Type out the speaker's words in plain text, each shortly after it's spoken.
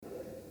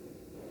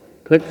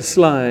Click the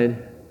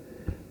slide.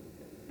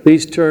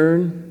 Please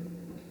turn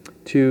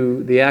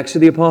to the Acts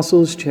of the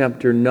Apostles,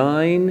 chapter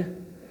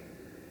 9.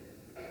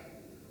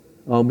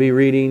 I'll be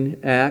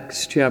reading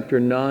Acts chapter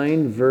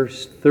 9,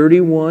 verse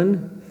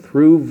 31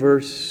 through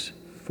verse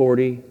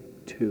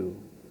 42.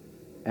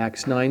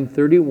 Acts 9,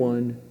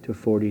 31 to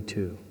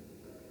 42.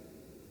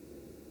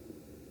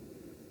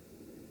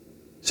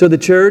 So the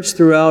church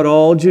throughout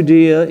all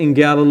Judea and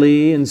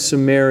Galilee and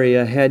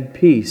Samaria had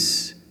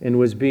peace and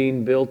was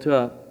being built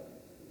up,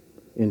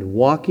 and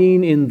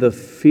walking in the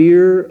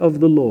fear of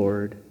the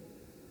Lord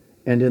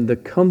and in the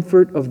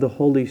comfort of the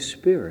Holy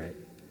Spirit,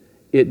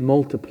 it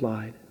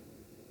multiplied.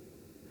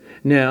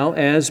 Now,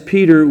 as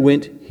Peter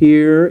went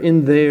here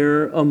and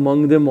there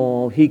among them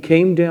all, he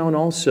came down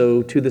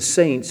also to the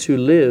saints who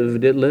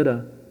lived at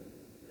Lydda.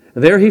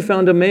 There he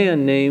found a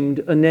man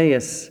named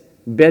Aeneas,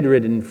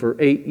 bedridden for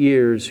 8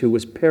 years, who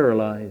was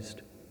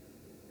paralyzed.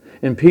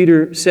 And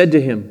Peter said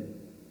to him,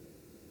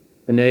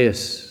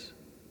 Aeneas,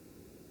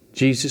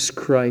 Jesus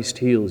Christ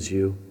heals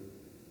you.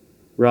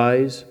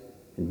 Rise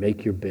and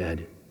make your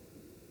bed.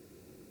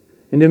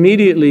 And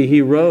immediately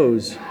he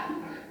rose,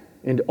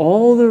 and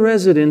all the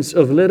residents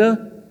of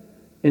Lydda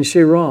and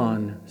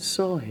Sharon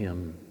saw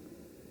him,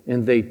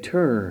 and they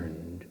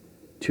turned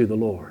to the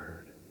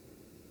Lord.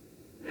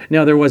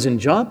 Now there was in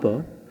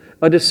Joppa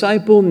a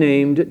disciple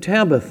named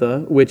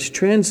Tabitha, which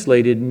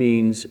translated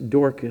means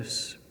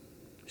Dorcas.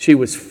 She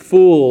was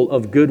full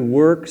of good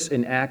works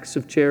and acts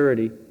of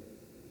charity.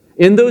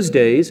 In those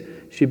days,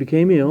 she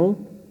became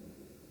ill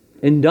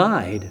and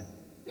died.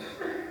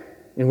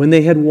 And when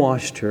they had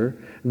washed her,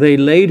 they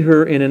laid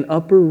her in an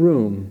upper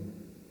room.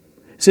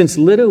 Since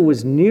Lydda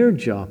was near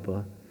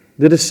Joppa,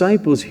 the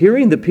disciples,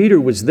 hearing that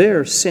Peter was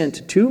there,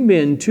 sent 2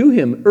 men to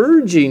him,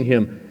 urging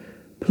him,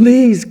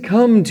 Please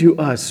come to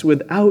us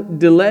without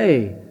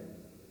delay.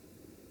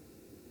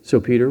 So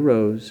Peter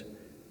rose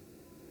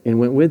and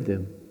went with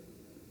them.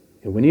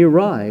 And when he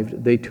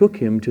arrived, they took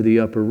him to the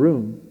upper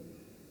room.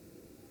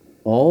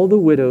 All the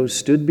widows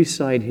stood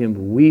beside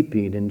him,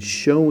 weeping and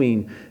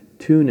showing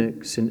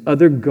tunics and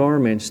other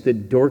garments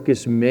that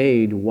Dorcas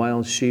made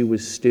while she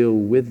was still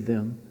with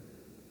them.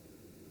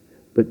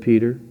 But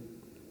Peter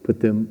put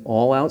them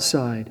all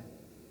outside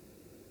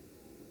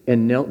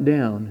and knelt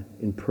down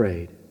and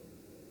prayed.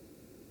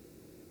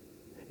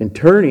 And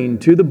turning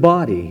to the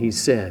body, he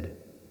said,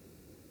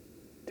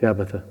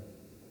 Tabitha,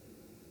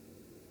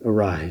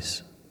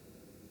 arise.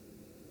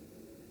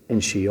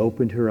 And she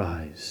opened her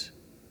eyes.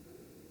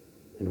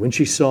 And when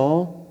she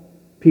saw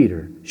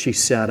Peter, she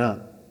sat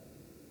up,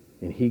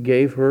 and he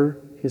gave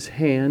her his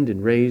hand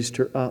and raised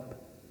her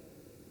up.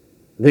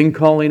 Then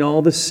calling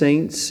all the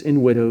saints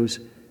and widows,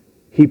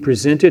 he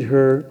presented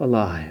her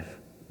alive.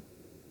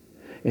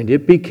 And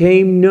it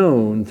became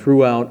known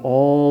throughout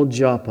all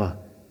Joppa,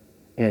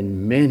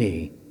 and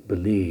many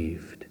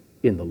believed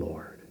in the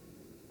Lord.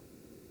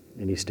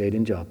 And he stayed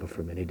in Joppa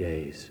for many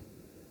days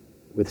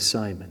with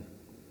Simon,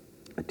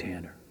 a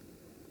tanner.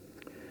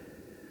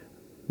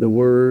 The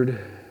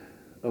word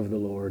of the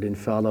Lord,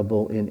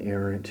 infallible,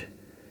 inerrant,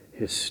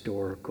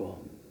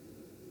 historical,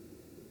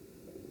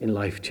 and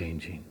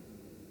life-changing.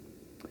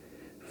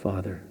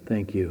 Father,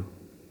 thank you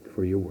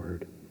for your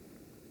word.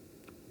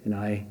 And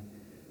I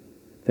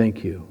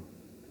thank you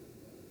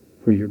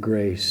for your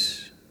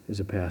grace as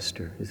a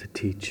pastor, as a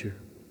teacher.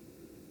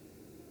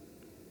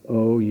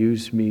 Oh,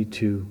 use me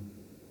to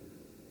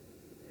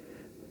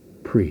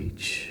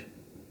preach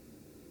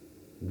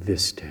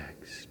this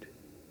text.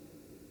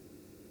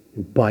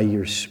 And by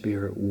your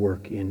Spirit,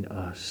 work in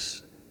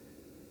us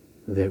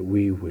that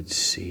we would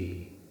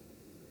see.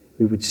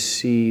 We would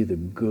see the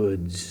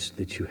goods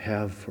that you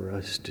have for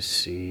us to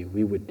see.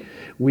 We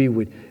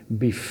would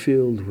be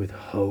filled with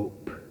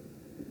hope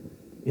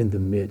in the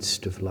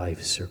midst of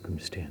life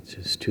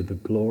circumstances, to the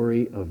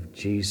glory of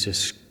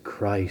Jesus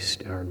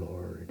Christ our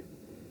Lord.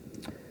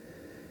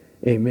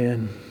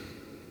 Amen.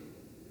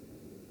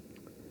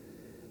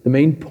 The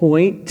main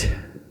point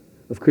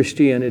of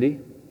Christianity,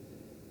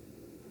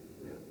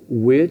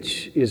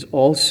 which is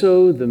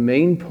also the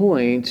main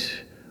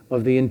point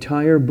of the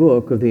entire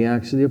book of the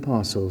Acts of the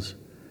Apostles,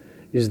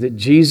 is that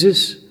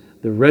Jesus,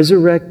 the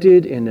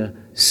resurrected and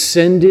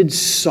ascended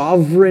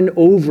sovereign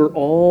over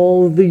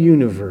all the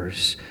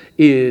universe,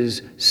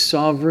 is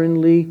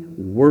sovereignly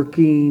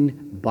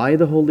working by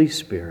the Holy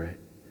Spirit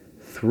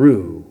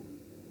through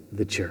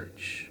the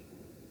church,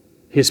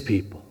 His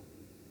people,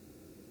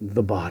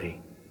 the body.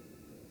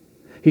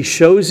 He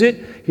shows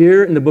it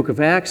here in the book of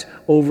Acts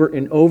over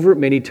and over,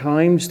 many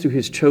times through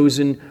His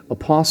chosen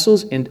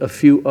apostles and a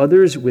few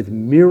others with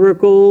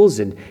miracles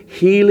and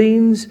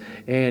healings.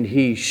 And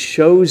He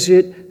shows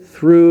it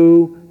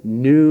through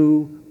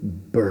new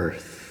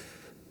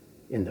birth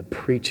in the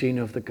preaching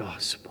of the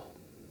gospel,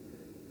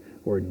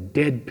 where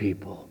dead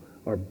people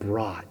are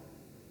brought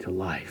to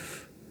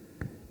life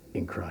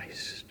in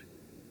Christ.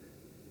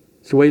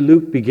 It's the way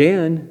Luke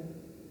began.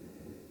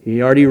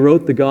 He already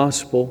wrote the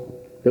gospel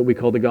that we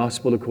call the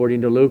Gospel according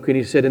to Luke. And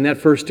he said, in that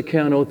first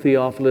account, O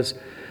Theophilus,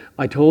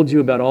 I told you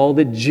about all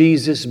that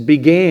Jesus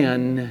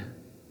began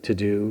to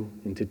do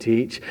and to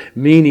teach.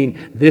 Meaning,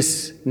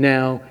 this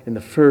now, in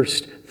the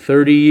first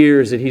 30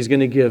 years that He's going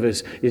to give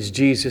us, is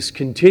Jesus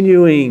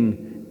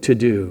continuing to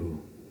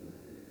do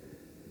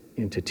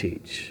and to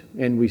teach.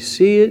 And we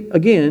see it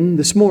again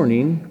this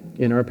morning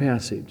in our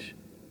passage.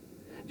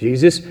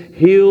 Jesus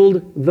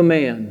healed the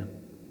man.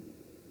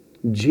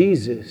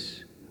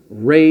 Jesus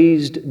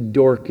raised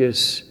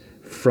Dorcas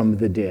from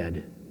the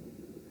dead.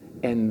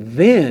 And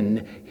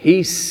then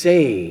He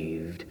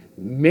saved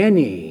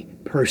many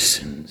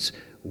persons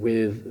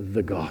with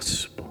the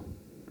gospel.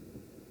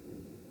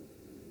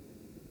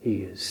 He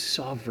is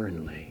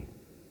sovereignly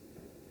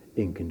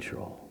in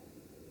control.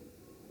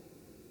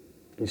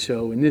 And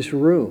so in this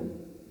room,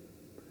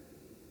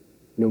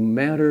 no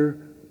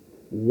matter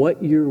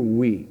what your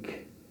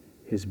week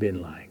has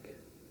been like,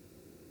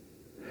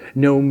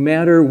 no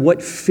matter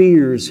what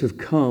fears have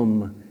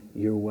come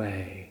your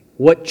way,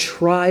 what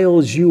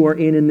trials you are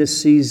in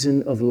this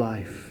season of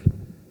life,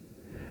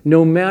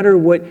 no matter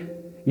what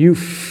you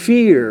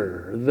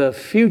fear the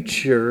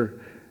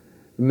future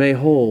may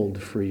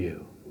hold for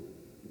you,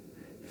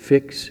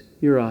 fix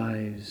your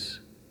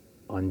eyes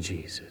on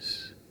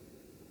Jesus,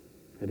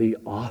 the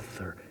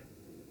author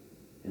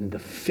and the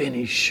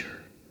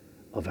finisher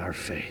of our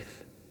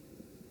faith.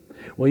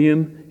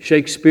 William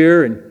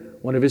Shakespeare, in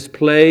one of his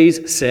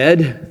plays,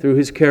 said through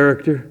his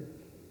character,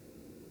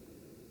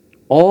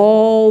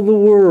 "All the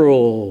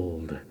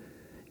world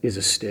is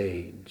a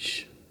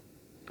stage,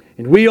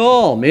 and we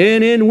all,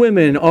 men and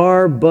women,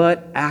 are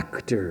but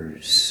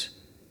actors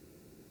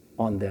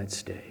on that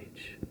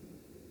stage."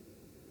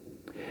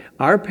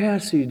 Our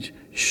passage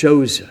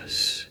shows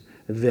us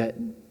that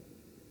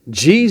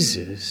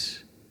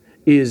Jesus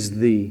is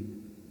the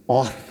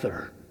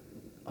author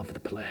of the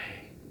play.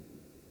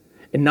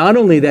 And not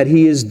only that,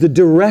 He is the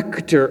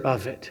director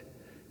of it.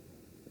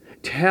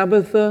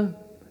 Tabitha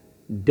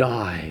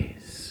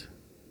dies.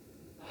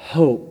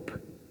 Hope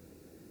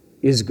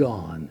is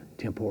gone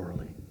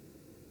temporally.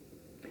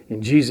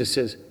 And Jesus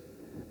says,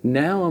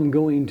 now I'm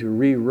going to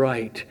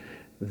rewrite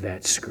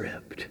that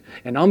script.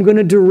 And I'm going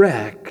to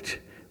direct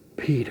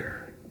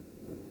Peter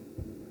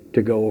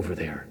to go over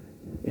there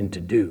and to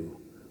do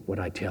what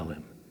I tell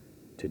him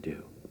to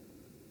do.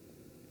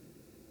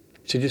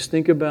 So just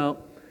think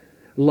about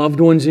loved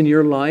ones in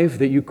your life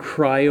that you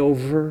cry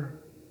over,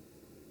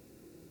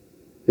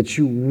 that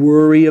you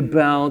worry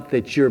about,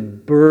 that you're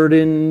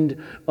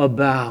burdened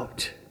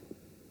about.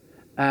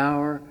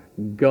 Our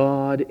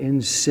God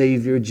and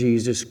Savior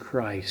Jesus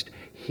Christ,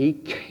 He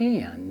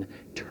can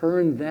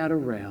turn that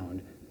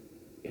around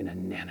in a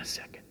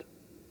nanosecond.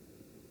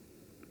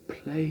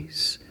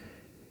 Place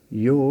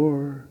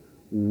your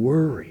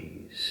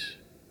worries,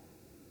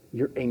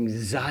 your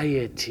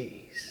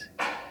anxieties,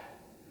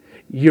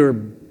 your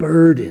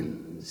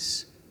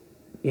burdens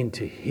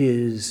into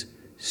His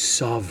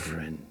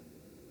sovereign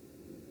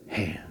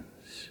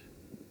hands.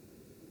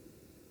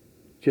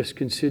 Just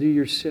consider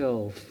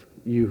yourself,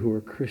 you who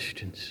are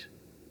Christians.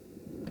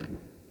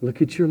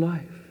 Look at your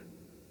life.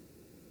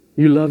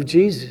 You love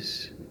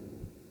Jesus,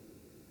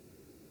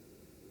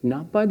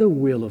 not by the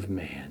will of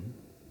man,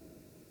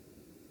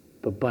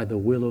 but by the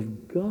will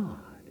of God.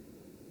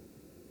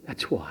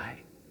 That's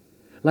why,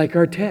 like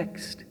our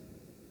text,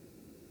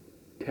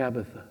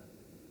 Tabitha,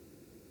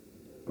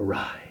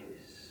 arise.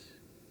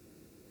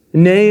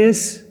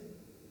 Aeneas,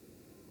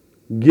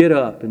 get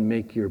up and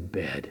make your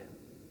bed.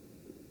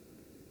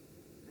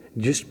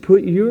 Just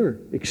put your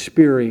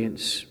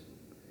experience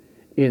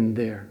in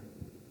there.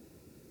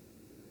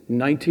 In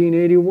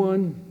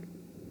 1981,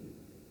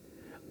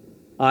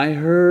 I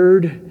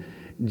heard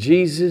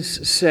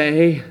Jesus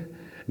say,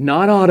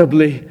 not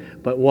audibly,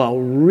 but while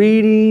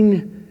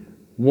reading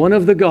one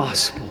of the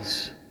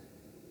Gospels,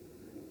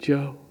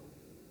 Joe,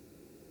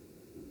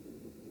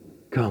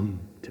 come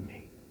to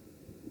me.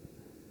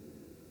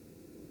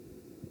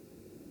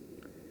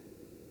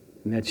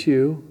 And that's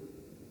you.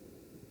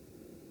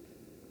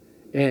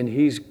 And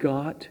He's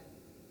got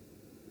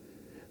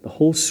the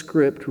whole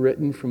script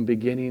written from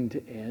beginning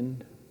to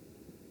end.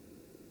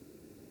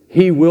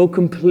 He will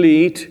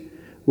complete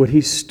what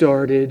He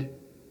started.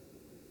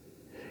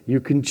 You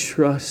can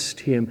trust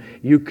Him.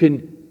 You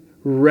can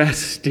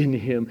rest in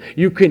Him.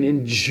 You can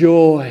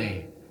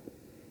enjoy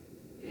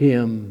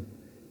Him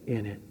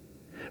in it.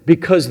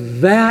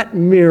 Because that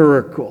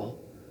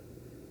miracle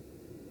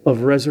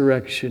of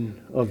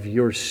resurrection of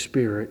your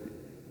spirit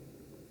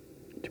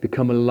to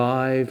become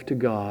alive to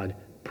God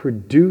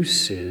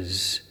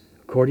produces,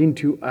 according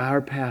to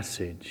our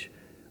passage,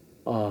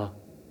 a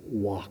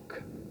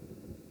walk,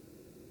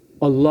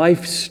 a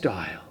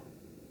lifestyle.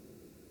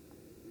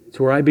 It's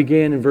where I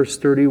began in verse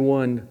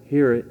 31.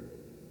 Hear it.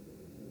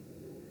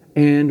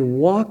 And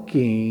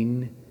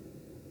walking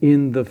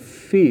in the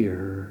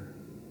fear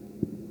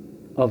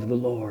of the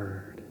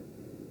Lord,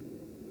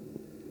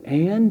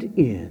 and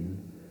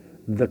in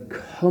the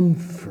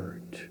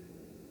comfort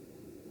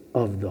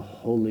of the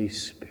Holy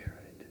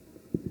Spirit,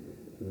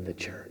 the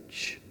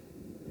church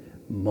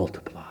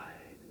multiplied.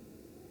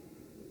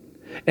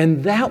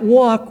 And that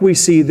walk, we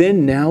see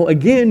then now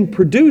again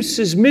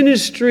produces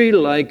ministry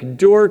like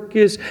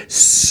Dorcas,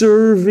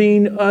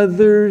 serving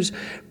others,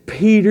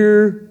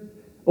 Peter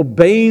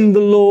obeying the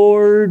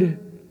Lord.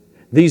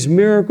 These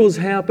miracles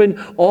happen.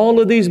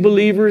 All of these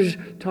believers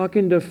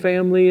talking to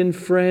family and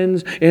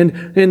friends,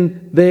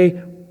 and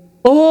they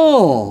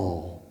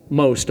all,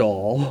 most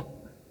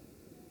all,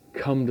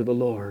 come to the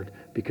Lord,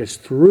 because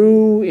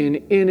through and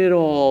in it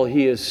all,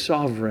 He is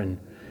sovereign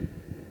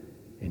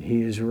and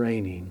He is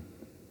reigning.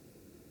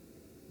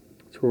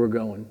 That's where we're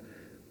going.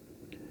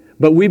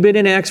 But we've been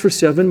in Acts for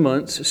 7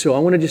 months, so I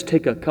want to just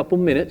take a couple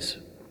minutes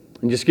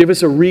and just give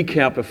us a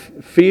recap of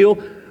feel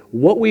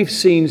what we've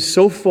seen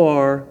so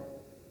far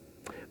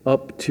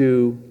up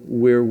to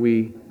where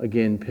we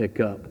again pick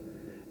up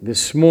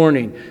this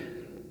morning.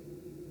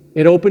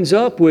 It opens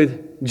up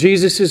with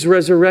Jesus'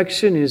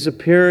 resurrection, His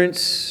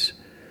appearance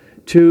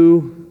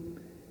to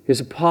His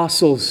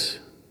apostles.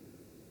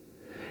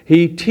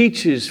 He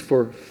teaches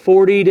for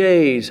 40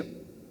 days,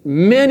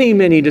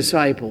 many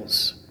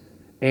disciples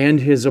and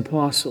His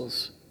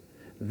apostles.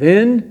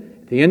 Then,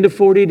 at the end of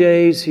 40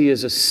 days, He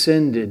is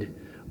ascended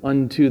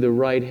unto the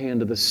right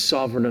hand of the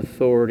sovereign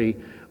authority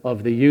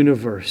of the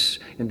universe.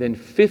 And then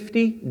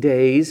 50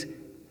 days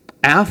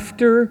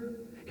after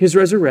His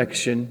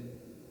resurrection,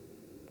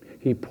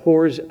 He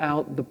pours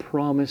out the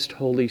promised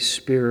Holy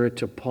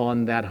Spirit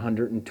upon that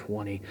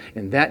 120.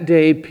 And that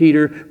day,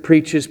 Peter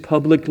preaches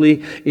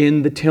publicly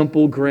in the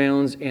temple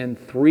grounds, and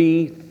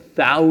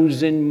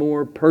 3,000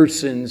 more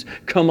persons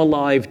come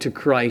alive to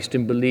Christ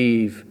and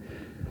believe.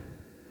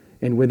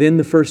 And within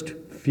the first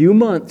few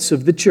months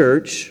of the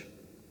church,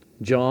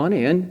 John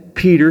and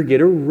Peter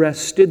get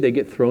arrested. They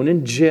get thrown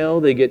in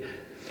jail. They get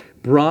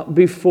brought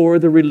before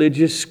the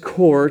religious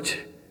court.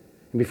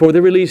 And before they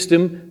released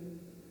them,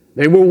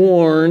 they were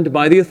warned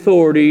by the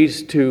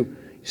authorities to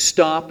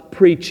stop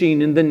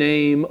preaching in the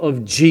name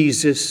of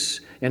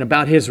Jesus and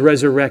about His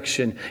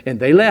resurrection. And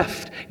they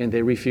left, and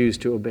they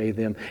refused to obey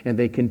them. And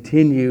they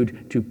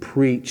continued to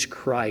preach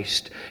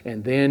Christ.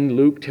 And then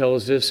Luke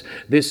tells us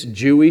this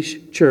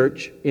Jewish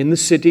church in the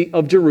city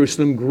of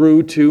Jerusalem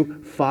grew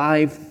to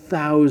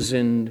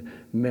 5,000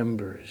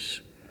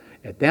 members.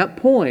 At that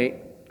point,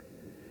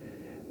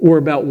 we're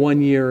about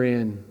 1 year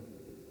in.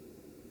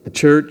 The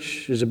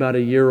church is about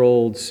a year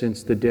old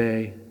since the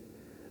day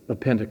of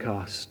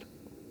Pentecost.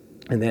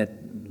 And that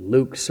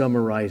Luke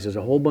summarizes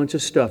a whole bunch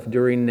of stuff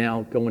during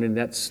now going in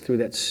through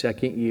that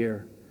second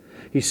year.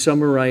 He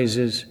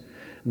summarizes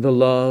the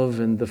love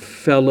and the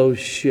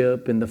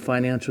fellowship and the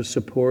financial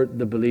support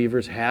the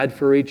believers had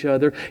for each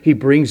other. He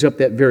brings up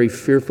that very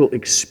fearful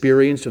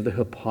experience of the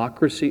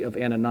hypocrisy of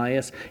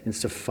Ananias and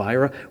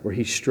Sapphira, where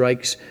he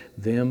strikes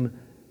them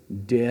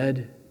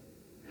dead.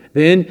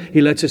 Then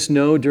he lets us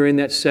know during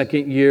that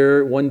second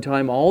year, one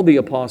time all the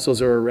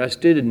apostles are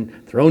arrested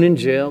and thrown in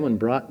jail and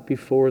brought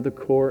before the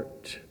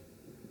court.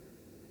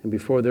 And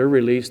before they're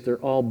released, they're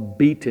all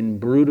beaten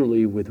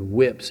brutally with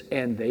whips.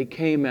 And they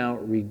came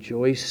out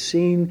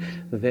rejoicing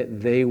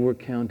that they were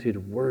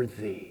counted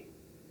worthy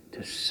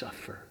to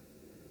suffer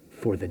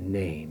for the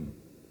name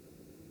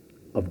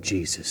of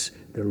Jesus,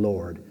 their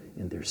Lord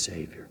and their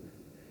Savior.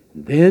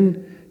 And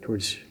then,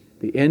 towards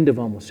the end of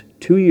almost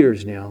 2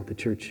 years now, the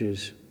church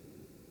has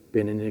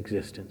been in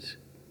existence.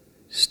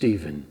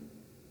 Stephen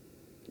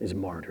is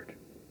martyred.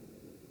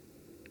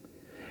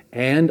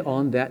 And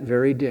on that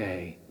very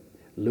day,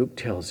 Luke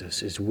tells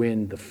us, is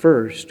when the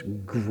first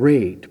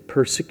great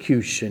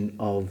persecution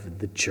of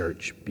the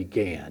church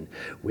began,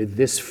 with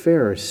this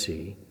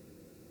Pharisee,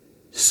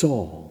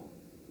 Saul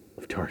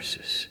of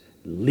Tarsus,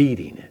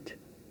 leading it.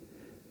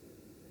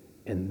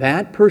 And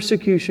that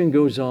persecution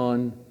goes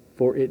on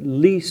for at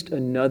least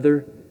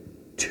another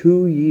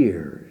 2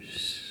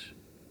 years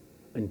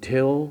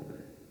until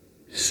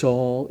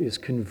Saul is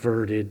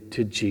converted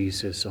to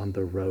Jesus on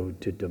the road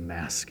to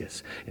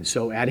Damascus. And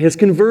so at his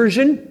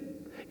conversion,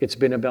 it's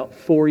been about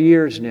 4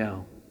 years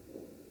now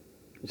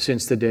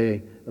since the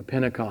day of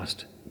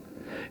Pentecost.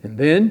 And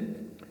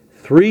then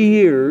 3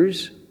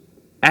 years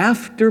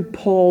after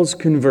Paul's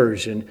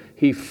conversion,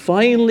 he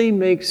finally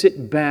makes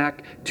it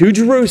back to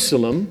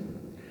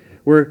Jerusalem,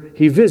 where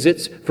he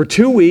visits for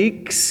 2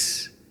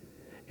 weeks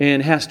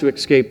and has to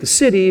escape the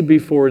city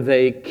before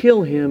they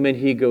kill him. And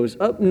he goes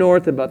up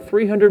north about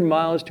 300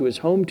 miles to his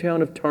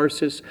hometown of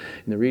Tarsus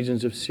in the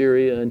regions of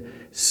Syria and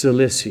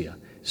Cilicia.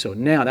 So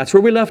now, that's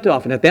where we left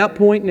off. And at that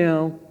point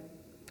now,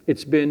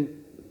 it's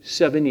been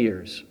 7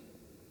 years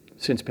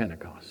since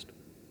Pentecost.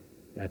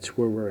 That's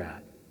where we're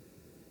at.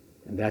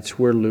 And that's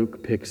where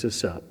Luke picks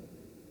us up.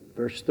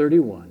 Verse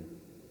 31,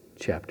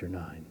 chapter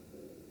 9.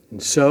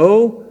 And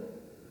so,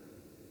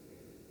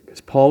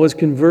 because Paul is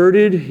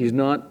converted, he's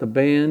not the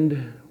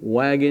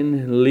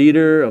bandwagon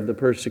leader of the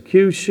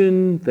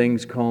persecution.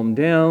 Things calm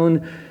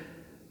down.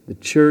 The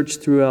church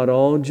throughout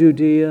all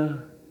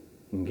Judea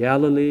and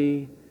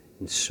Galilee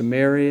and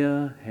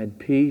Samaria had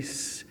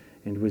peace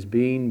and was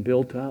being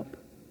built up.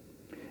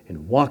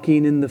 And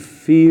walking in the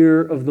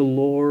fear of the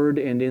Lord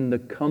and in the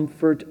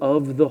comfort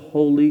of the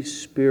Holy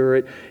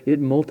Spirit, it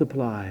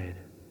multiplied.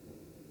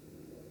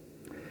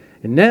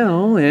 And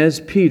now, as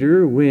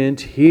Peter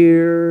went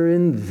here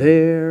and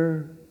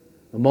there,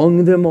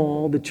 among them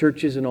all, the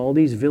churches in all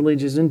these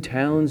villages and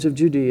towns of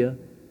Judea,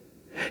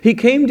 he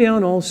came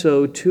down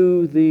also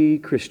to the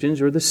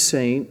Christians or the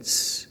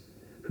saints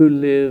who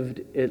lived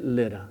at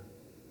Lydda.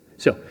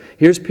 So,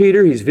 here's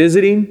Peter. He's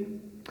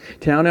visiting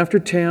town after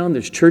town.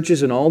 There's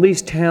churches in all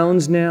these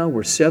towns now.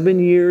 We're 7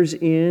 years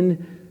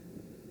in,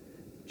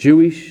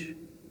 Jewish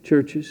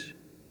churches.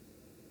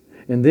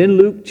 And then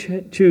Luke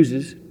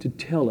chooses to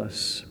tell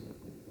us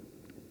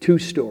 2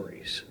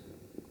 stories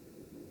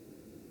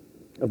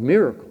of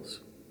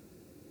miracles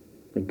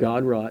that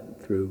God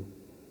wrought through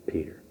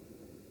Peter.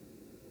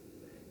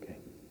 Okay.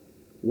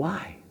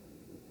 Why?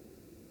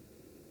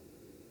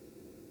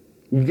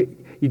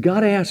 You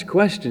got to ask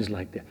questions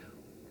like that.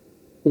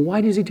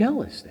 Why does he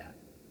tell us that?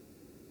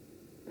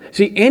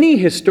 See, any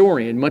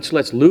historian, much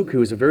less Luke,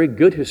 who is a very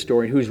good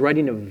historian, who's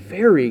writing a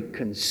very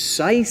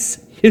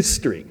concise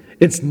history.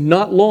 It's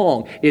not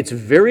long. It's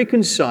very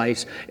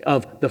concise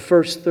of the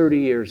first 30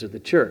 years of the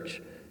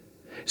church.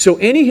 So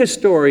any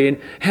historian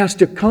has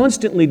to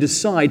constantly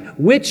decide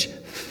which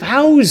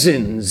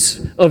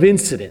thousands of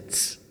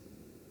incidents,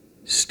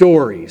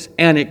 stories,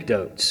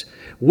 anecdotes,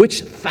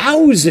 which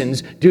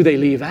thousands do they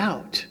leave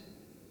out,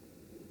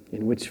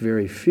 and which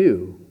very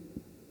few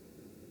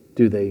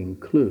do they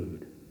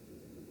include.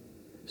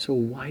 So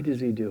why does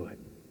he do it?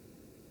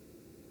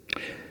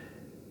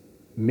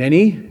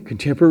 Many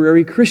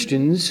contemporary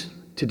Christians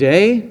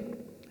today,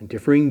 in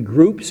differing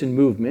groups and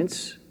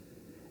movements,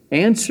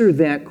 answer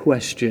that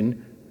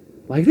question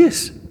like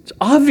this. It's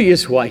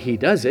obvious why he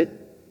does it.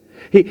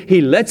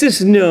 He lets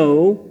us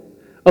know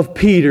of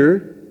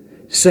Peter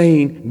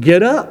saying,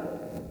 "Get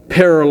up,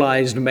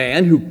 paralyzed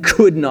man who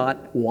could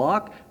not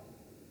walk."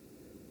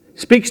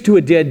 Speaks to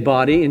a dead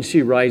body and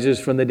she rises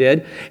from the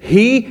dead.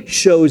 He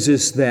shows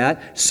us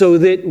that so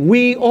that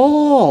we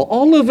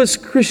all of us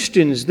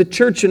Christians, the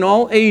church in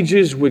all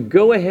ages, would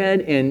go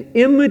ahead and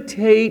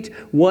imitate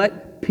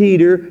what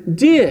Peter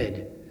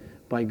did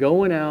by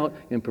going out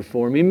and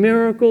performing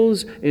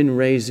miracles and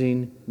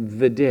raising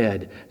the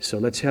dead. So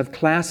let's have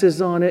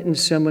classes on it and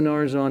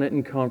seminars on it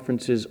and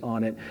conferences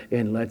on it,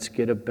 and let's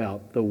get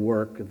about the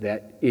work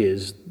that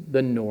is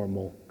the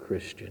normal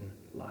Christian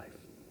life.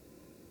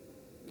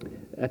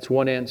 That's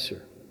one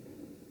answer.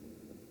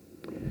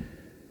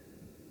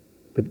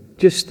 But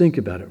just think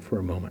about it for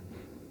a moment.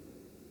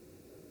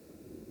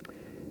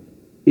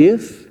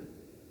 If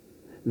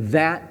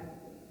that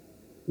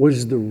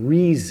was the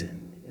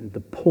reason and the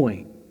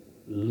point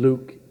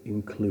Luke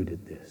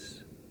included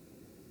this,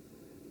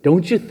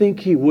 don't you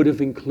think he would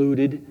have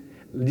included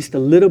just a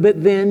little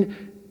bit then?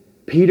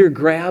 Peter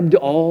grabbed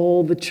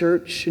all the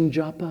church in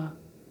Joppa,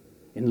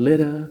 in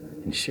Lydda,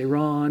 and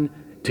Sharon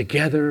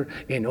together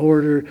in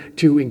order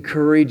to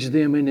encourage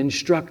them and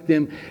instruct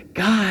them.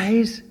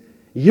 Guys,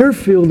 you're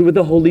filled with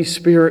the Holy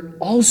Spirit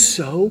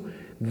also.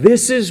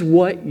 This is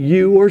what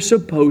you are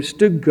supposed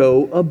to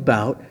go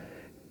about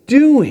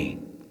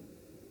doing.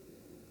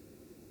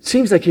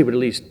 Seems like he would at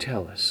least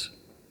tell us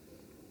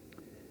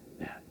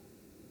that.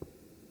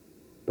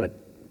 But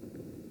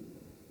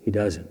he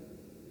doesn't.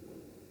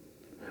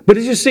 But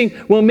it's just saying,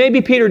 well,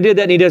 maybe Peter did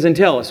that and he doesn't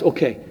tell us.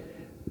 Okay.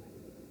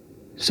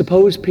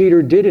 Suppose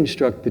Peter did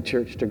instruct the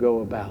church to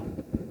go about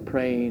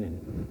praying,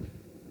 and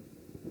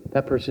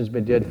that person's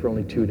been dead for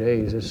only 2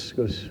 days. This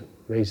goes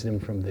raise them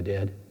from the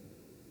dead.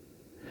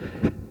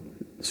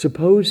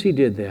 Suppose he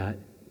did that,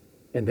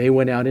 and they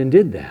went out and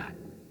did that.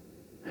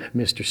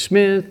 Mr.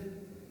 Smith,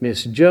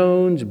 Miss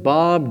Jones,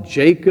 Bob,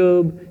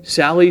 Jacob,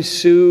 Sally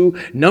Sue,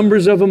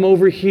 numbers of them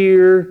over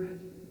here,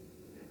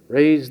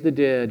 raised the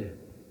dead,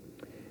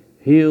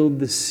 healed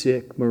the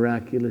sick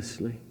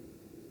miraculously.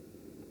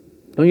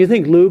 Don't you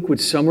think Luke would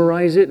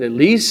summarize it, at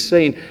least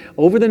saying,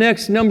 over the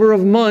next number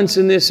of months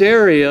in this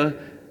area,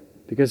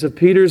 because of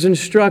Peter's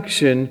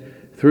instruction,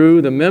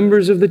 through the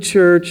members of the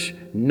church,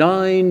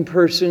 9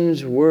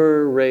 persons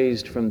were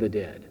raised from the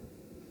dead.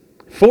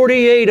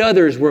 48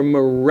 others were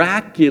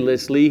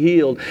miraculously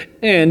healed,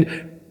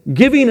 and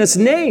giving us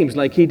names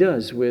like he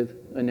does with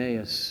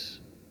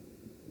Aeneas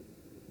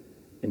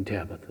and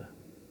Tabitha.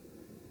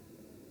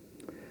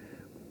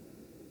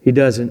 He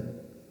doesn't,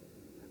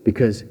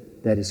 because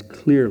that is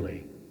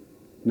clearly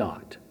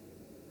not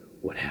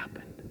what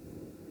happened.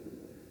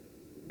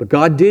 But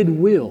God did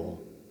will.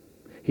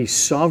 He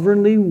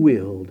sovereignly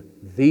willed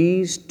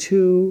these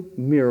 2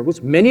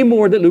 miracles, many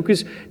more that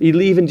Lucas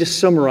even just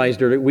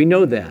summarized earlier. We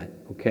know that.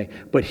 Okay.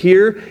 But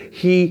here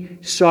he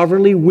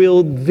sovereignly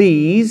willed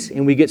these,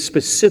 and we get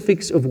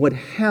specifics of what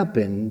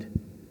happened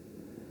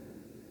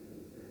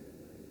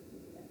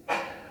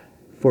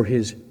for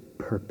his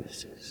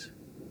purposes.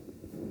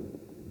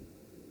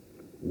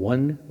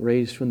 One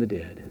raised from the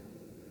dead,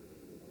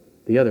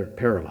 the other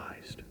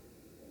paralyzed,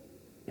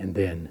 and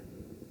then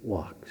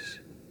walks.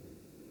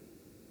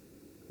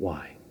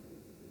 Why?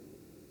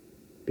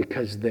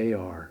 Because they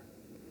are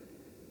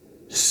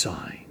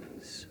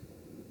signs.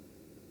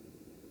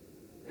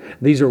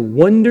 These are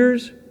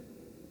wonders.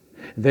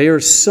 They are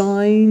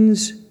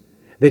signs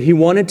that he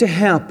wanted to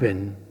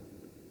happen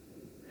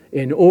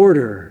in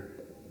order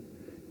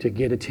to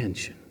get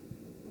attention,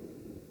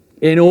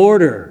 in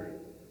order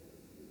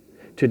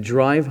to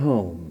drive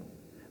home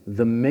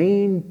the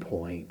main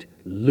point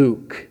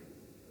Luke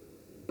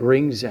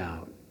brings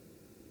out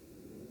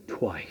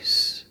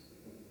twice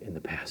in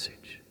the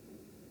passage.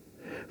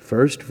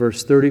 First,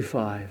 verse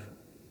 35.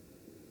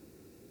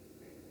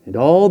 And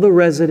all the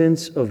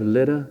residents of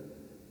Lydda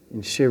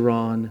and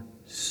Sharon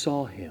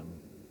saw him,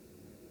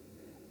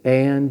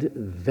 and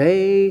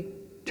they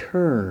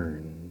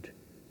turned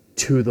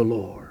to the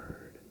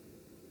Lord.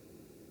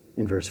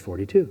 In verse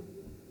 42.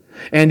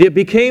 And it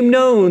became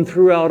known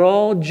throughout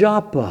all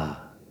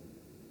Joppa,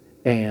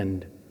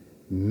 and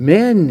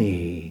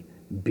many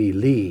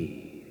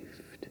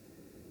believed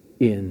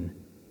in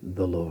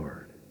the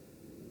Lord.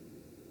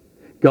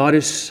 God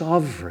is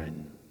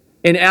sovereign,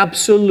 in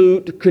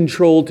absolute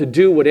control to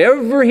do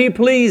whatever He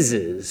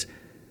pleases,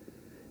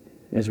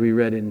 as we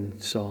read in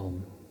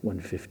Psalm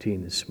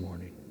 115 this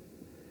morning.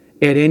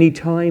 At any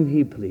time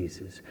He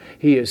pleases.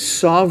 He is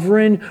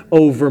sovereign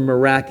over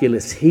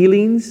miraculous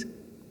healings,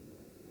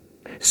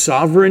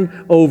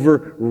 sovereign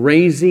over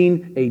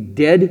raising a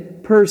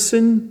dead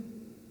person,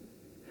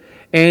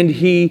 and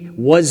He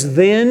was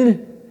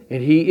then,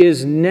 and He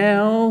is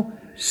now,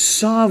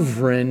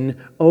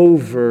 sovereign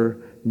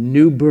over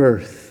new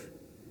birth,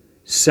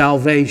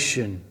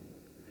 salvation.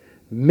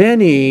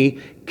 Many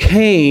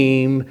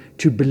came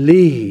to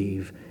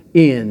believe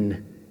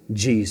in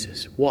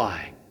Jesus.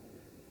 Why?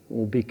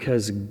 Well,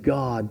 because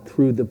God,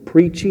 through the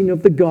preaching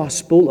of the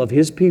gospel of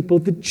His people,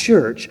 the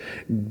church,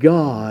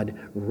 God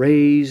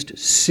raised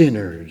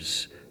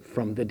sinners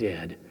from the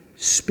dead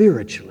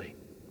spiritually.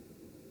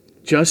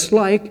 Just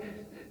like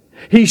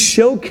He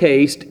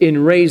showcased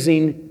in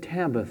raising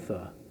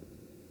Tabitha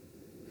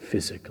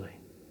physically.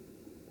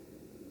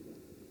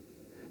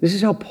 This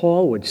is how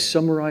Paul would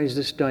summarize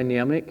this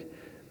dynamic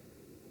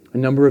a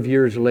number of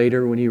years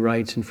later when he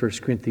writes in 1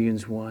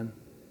 Corinthians 1.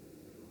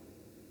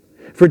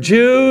 For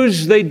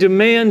Jews, they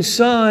demand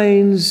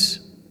signs.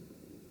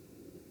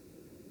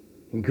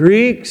 And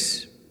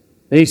Greeks,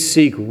 they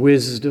seek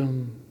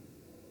wisdom.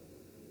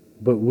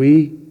 But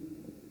we,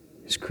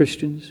 as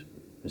Christians,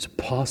 as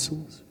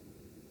apostles,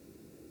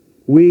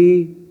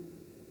 we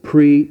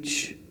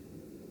preach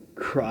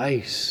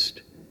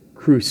Christ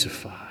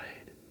crucified.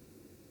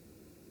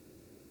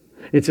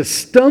 It's a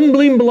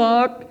stumbling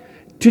block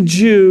to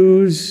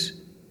Jews,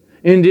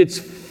 and it's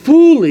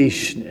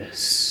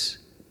foolishness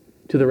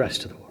to the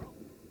rest of the world,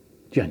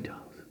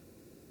 Gentiles.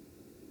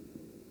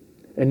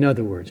 In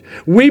other words,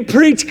 we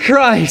preach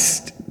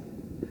Christ.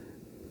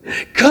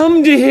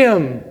 Come to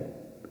Him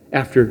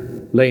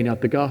after laying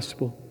out the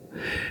gospel.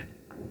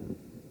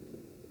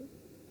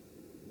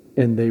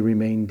 And they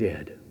remain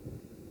dead.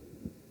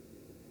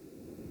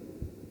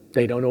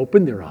 They don't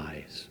open their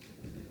eyes.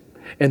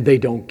 And they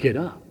don't get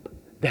up.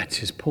 That's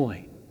his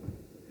point.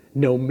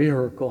 No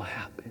miracle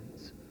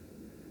happens.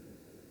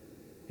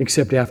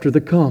 Except after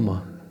the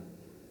comma,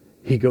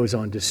 he goes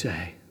on to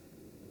say,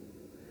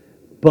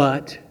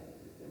 but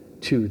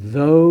to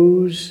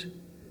those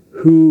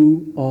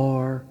who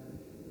are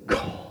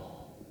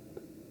called.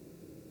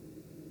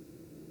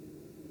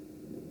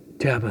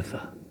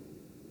 Tabitha,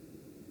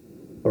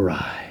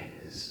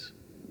 arise.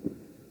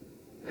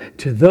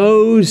 To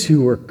those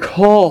who were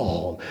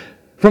called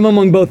from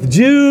among both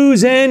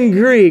Jews and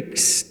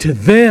Greeks, to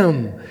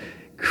them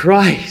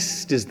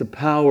Christ is the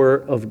power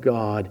of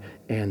God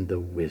and the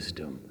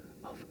wisdom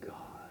of God.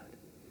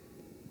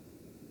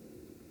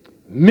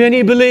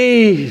 Many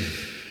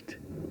believed,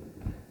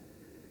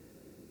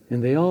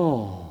 and they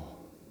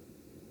all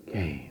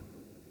came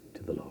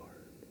to the Lord.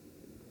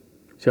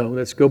 So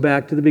let's go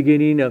back to the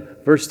beginning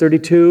of verse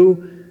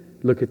 32.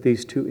 Look at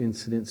these two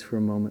incidents for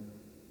a moment.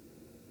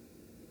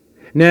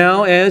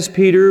 Now, as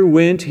Peter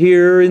went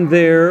here and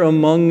there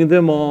among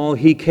them all,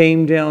 he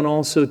came down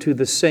also to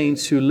the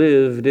saints who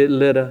lived at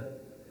Lydda.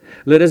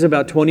 Lydda is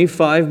about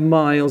 25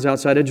 miles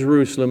outside of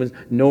Jerusalem, it's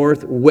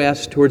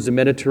northwest towards the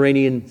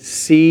Mediterranean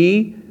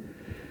Sea.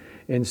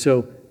 And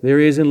so there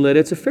he is in Lydda.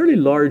 It's a fairly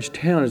large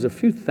town. There's a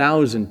few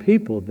thousand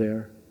people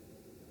there.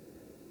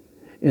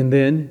 And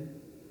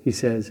then he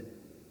says,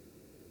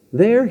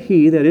 there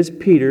he, that is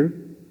Peter,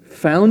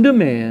 found a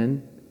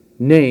man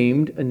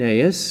named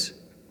Aeneas,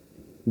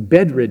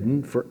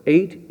 bedridden for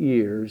 8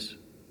 years,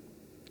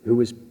 who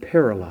was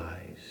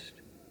paralyzed.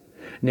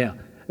 Now,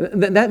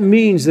 that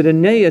means that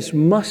Aeneas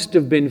must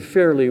have been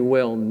fairly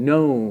well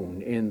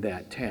known in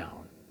that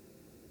town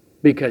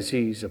because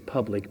he's a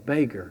public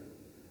beggar.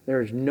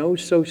 There's no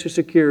Social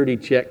Security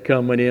check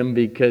coming in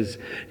because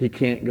he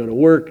can't go to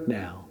work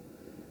now.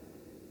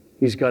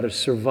 He's got to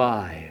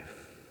survive.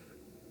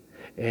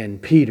 And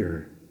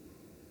Peter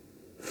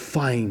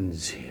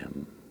finds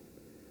him.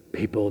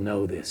 People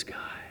know this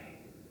guy.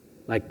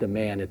 Like the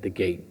man at the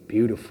gate,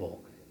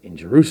 beautiful, in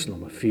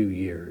Jerusalem a few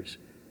years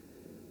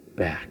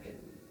back.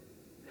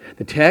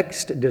 The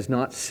text does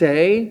not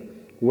say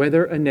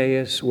whether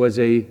Aeneas was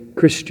a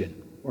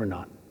Christian or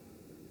not.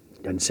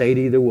 It doesn't say it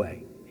either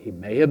way. He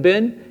may have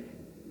been,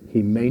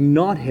 he may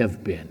not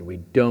have been. We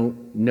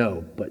don't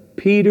know. But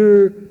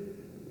Peter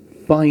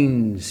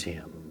finds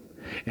him.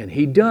 And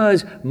he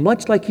does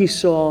much like he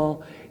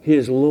saw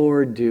his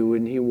Lord do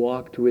when he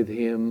walked with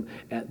him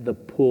at the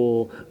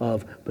pool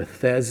of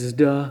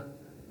Bethesda.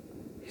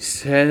 He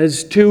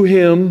says to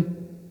him,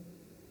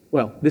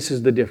 well, this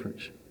is the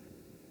difference,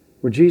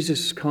 where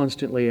Jesus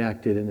constantly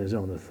acted in his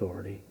own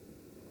authority.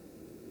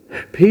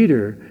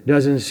 Peter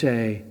doesn't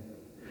say,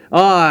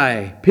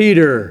 I,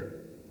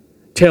 Peter,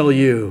 tell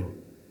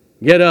you,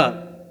 get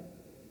up.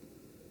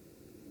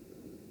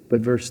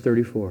 But verse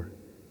 34,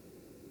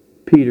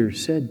 Peter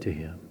said to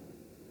him,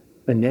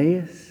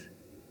 Aeneas,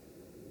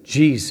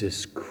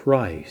 Jesus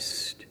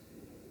Christ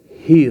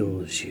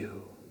heals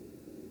you.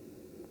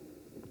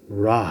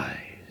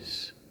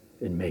 Rise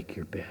and make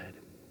your bed.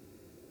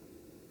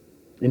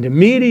 And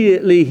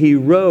immediately he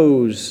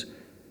rose,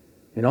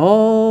 and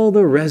all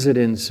the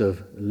residents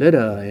of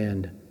Lydda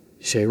and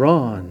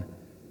Sharon,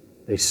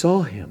 they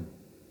saw him,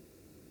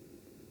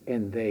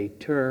 and they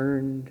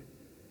turned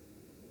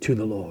to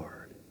the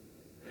Lord.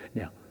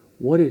 Now,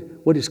 what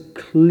is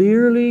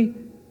clearly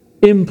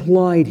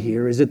implied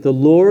here is that the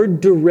Lord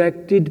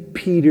directed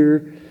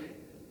Peter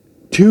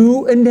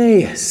to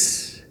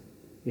Aeneas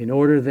in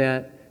order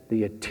that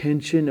the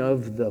attention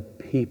of the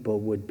people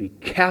would be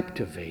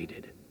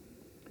captivated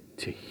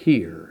to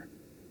hear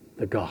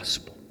the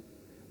gospel,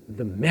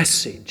 the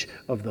message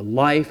of the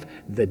life,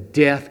 the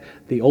death,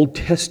 the Old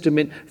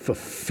Testament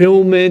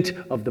fulfillment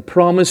of the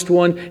promised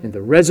one, and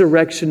the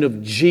resurrection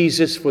of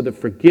Jesus for the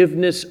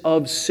forgiveness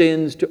of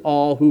sins to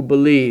all who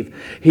believe.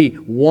 He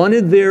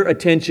wanted their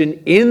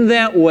attention in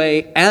that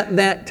way at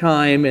that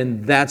time,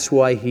 and that's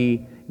why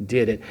he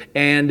did it.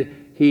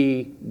 And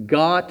he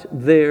got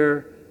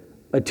their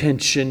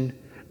attention.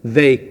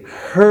 They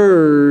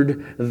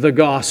heard the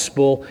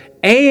gospel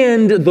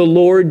and the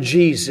Lord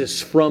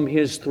Jesus from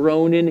his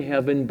throne in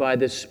heaven by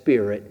the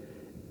Spirit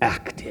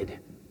acted.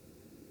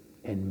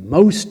 And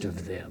most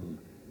of them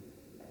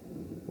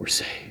were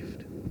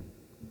saved.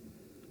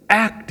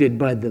 Acted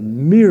by the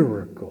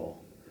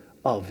miracle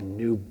of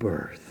new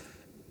birth.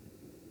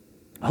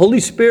 The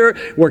Holy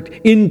Spirit worked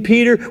in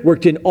Peter,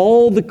 worked in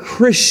all the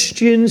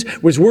Christians,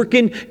 was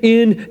working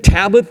in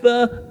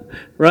Tabitha,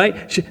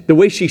 right? The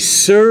way she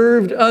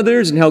served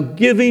others and how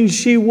giving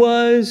she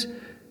was.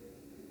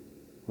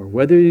 Or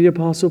whether the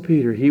Apostle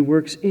Peter, he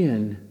works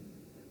in,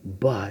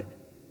 but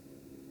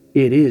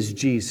it is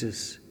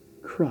Jesus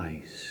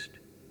Christ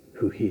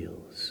who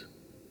heals.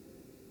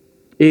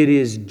 It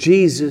is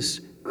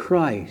Jesus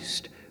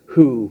Christ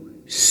who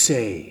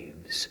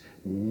saves,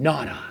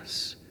 not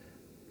us.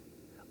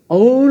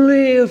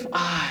 Only if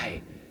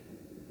I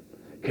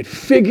could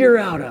figure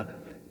out a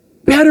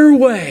better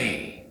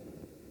way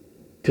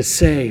to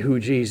say who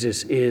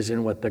Jesus is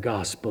and what the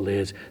gospel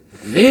is,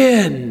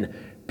 then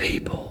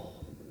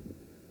people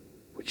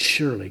would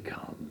surely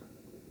come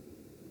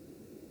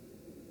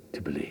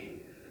to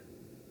believe.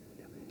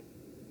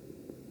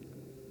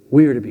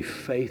 We are to be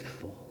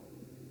faithful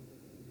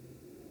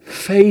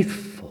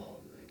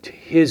to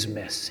his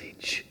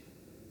message.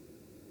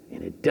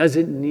 And it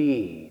doesn't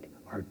need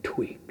our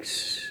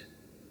tweaks.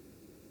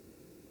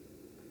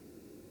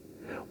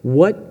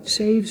 What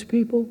saves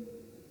people?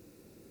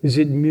 Is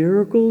it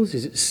miracles?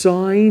 Is it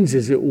signs?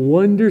 Is it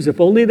wonders? If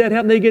only that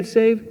happened, they get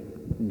saved?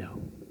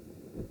 No.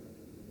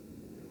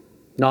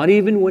 Not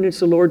even when it's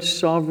the Lord's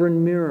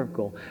sovereign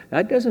miracle.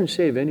 That doesn't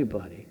save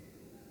anybody.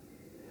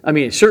 I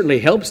mean, it certainly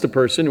helps the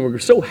person, and we're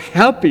so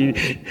happy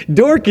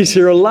Dorcas,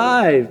 you're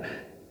alive.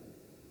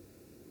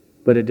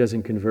 But it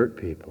doesn't convert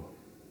people.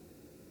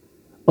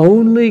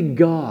 Only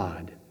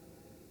God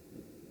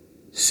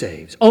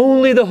saves.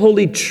 Only the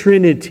Holy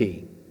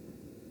Trinity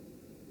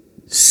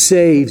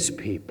saves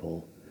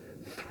people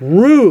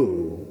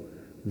through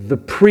the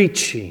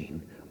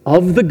preaching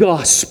of the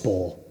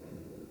gospel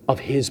of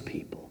his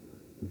people,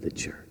 the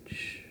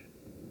church.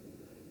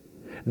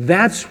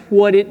 That's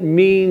what it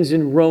means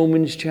in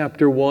Romans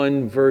chapter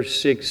 1, verse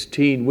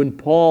 16, when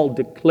Paul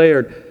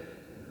declared,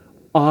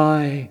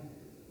 I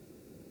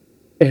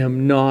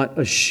am not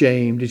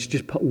ashamed. It's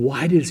just,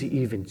 why does he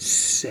even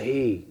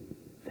say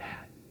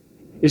that?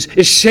 Is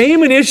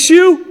shame an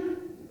issue?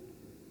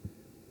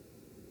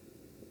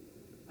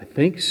 I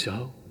think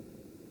so.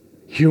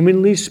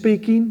 Humanly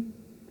speaking,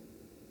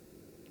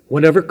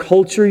 whatever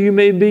culture you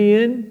may be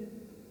in,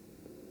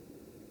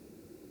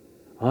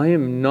 I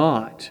am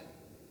not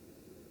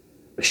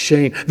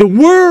ashamed. The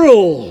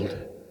world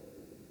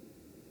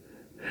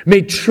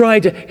may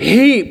try to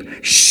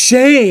heap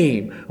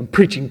shame on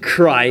preaching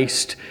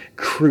Christ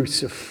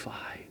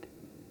crucified.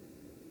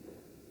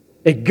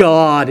 A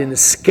God in the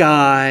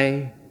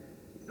sky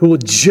who will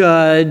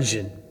judge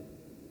and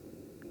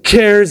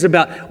cares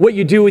about what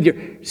you do with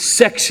your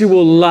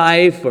sexual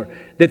life, or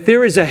that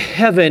there is a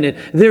heaven and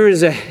there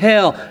is a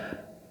hell.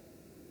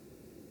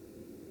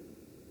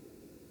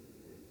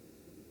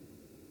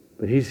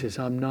 But he says,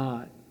 I'm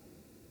not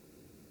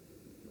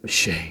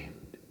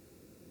ashamed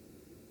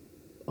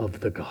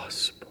of the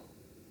gospel.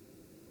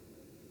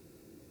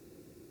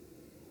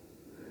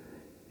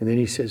 And then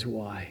he says,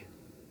 why?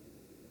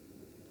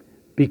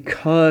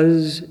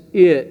 Because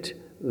it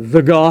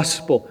the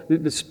gospel.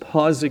 Let's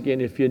pause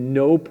again. If you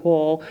know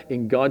Paul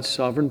in God's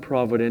sovereign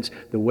providence,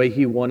 the way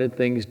he wanted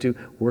things to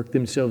work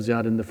themselves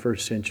out in the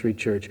first century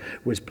church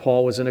was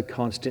Paul was in a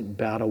constant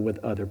battle with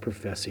other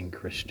professing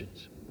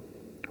Christians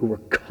who were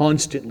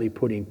constantly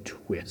putting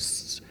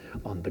twists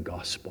on the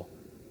gospel.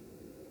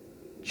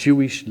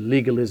 Jewish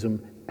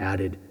legalism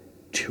added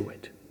to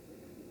it.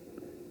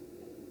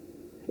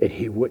 And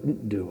he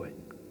wouldn't do it.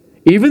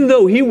 Even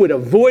though he would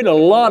avoid a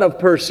lot of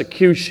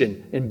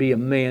persecution and be a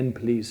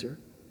man-pleaser.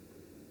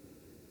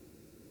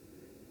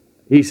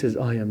 He says,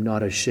 I am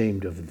not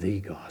ashamed of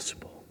the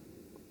gospel.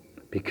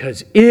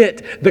 Because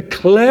the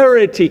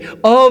clarity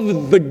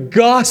of the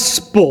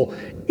gospel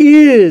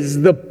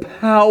is the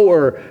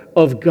power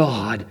of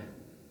God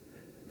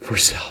for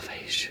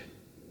salvation.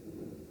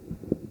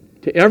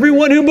 To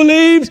everyone who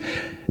believes,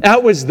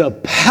 that was the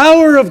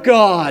power of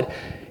God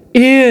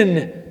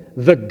in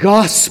the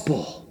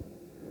gospel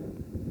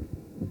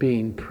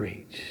being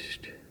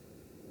preached.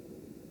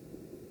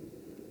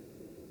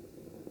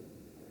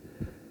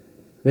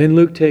 Then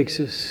Luke takes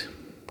us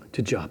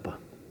to Joppa,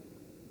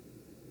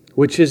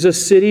 which is a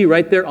city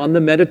right there on the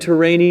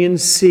Mediterranean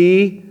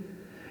Sea.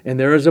 And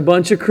there is a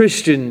bunch of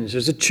Christians.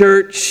 There's a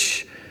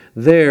church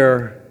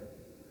there.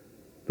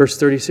 Verse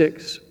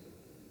 36.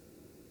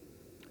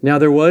 Now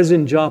there was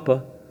in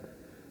Joppa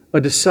a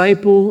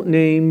disciple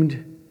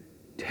named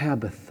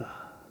Tabitha.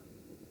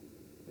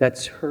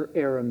 That's her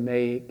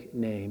Aramaic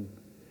name.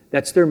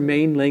 That's their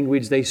main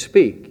language they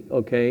speak,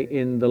 okay,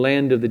 in the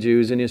land of the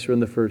Jews in Israel in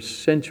the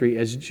first century.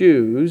 As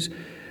Jews,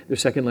 their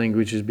second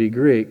language is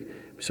Greek.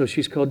 So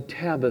she's called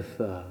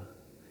Tabitha.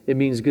 It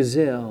means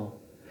gazelle.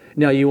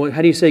 Now,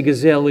 how do you say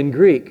gazelle in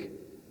Greek?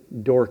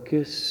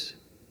 Dorcas.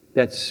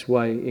 That's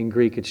why in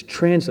Greek it's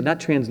not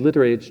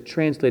transliterated, it's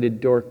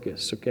translated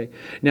Dorcas, okay?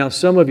 Now,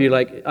 some of you,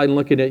 like I'm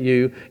looking at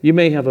you, you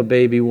may have a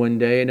baby one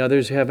day, and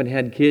others haven't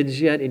had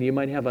kids yet, and you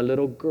might have a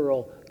little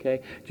girl,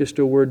 okay? Just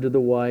a word to the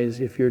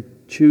wise, if you're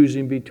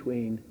choosing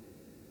between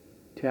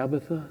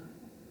Tabitha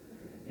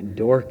and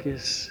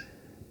Dorcas,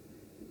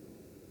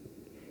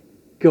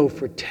 go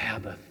for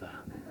Tabitha.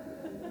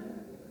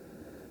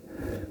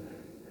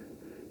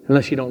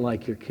 Unless you don't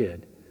like your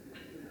kid.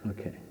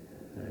 Okay.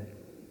 All right.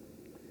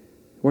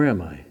 Where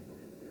am I?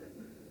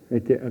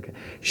 Right there. Okay.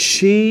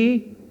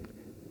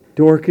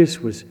 Dorcas,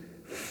 was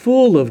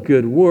full of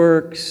good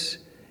works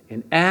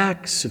and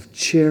acts of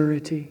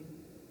charity.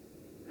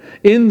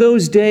 In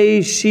those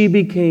days she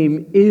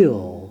became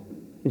ill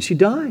and she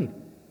died.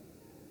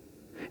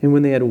 And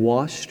when they had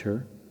washed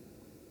her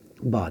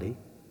body,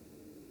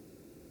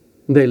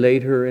 they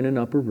laid her in an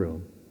upper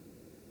room.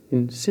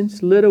 And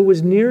since Lydda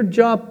was near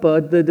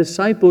Joppa, the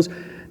disciples,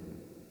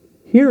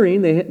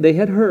 hearing, they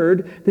had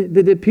heard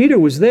that Peter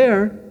was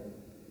there,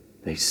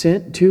 they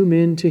sent 2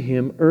 men to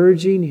him,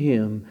 urging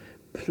him,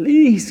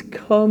 please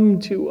come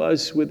to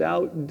us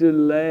without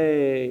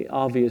delay,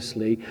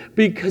 obviously,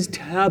 because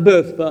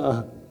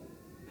Tabitha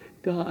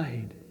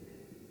died.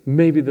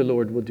 Maybe the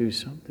Lord will do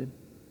something.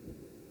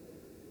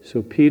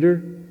 So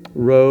Peter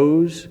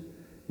rose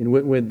and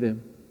went with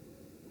them.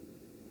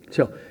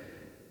 So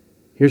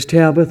here's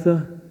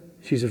Tabitha.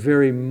 She's a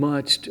very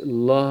much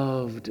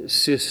loved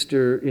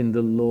sister in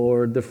the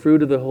Lord. The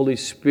fruit of the Holy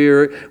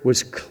Spirit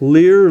was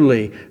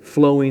clearly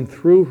flowing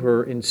through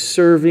her in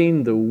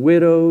serving the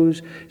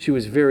widows. She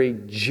was very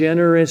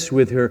generous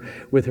with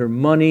her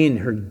money and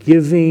her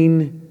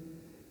giving.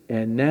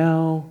 And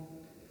now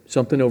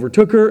something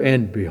overtook her,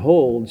 and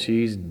behold,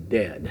 she's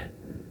dead.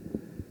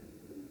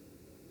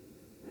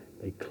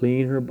 They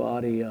clean her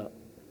body up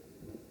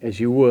as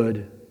you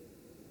would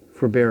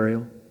for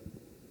burial.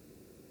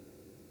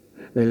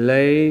 They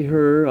lay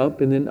her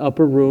up in an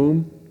upper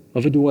room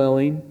of a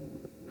dwelling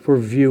for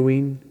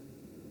viewing.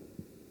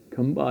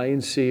 Come by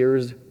and see her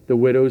as the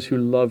widows who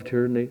loved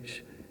her, and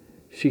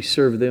she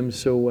served them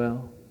so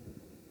well.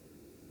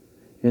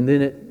 And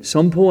then at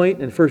some point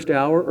in the first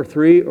hour or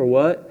 3 or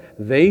what,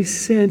 they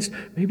sensed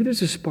maybe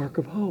there's a spark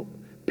of hope.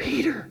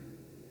 Peter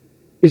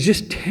is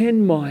just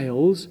 10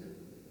 miles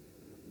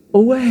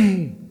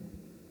away.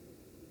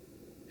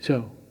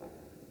 So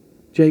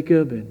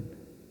Jacob and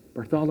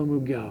Bartholomew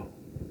go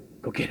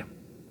get him.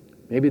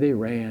 Maybe they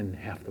ran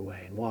half the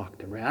way and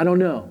walked and ran. I don't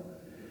know.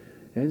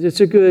 And it's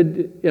if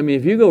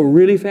you go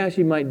really fast,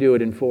 you might do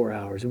it in 4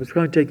 hours. It's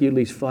going to take you at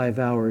least 5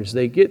 hours.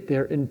 They get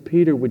there, and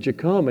Peter, would you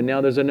come? And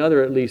now there's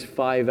another at least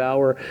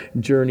 5-hour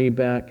journey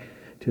back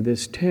to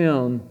this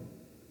town,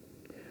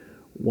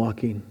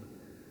 walking.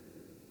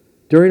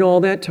 During all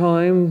that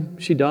time,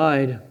 she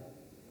died.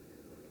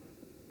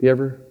 You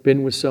ever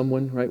been with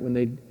someone right when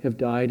they have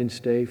died and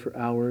stay for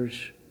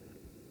hours?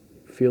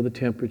 Feel the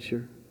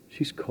temperature.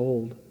 She's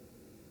cold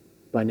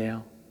by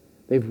now.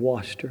 They've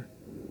washed her.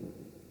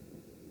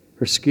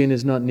 Her skin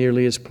is not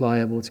nearly as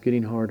pliable. It's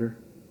getting harder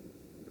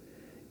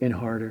and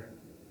harder.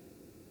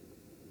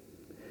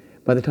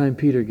 By the time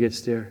Peter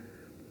gets there,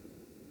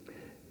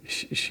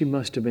 she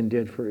must have been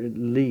dead for at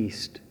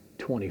least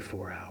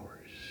 24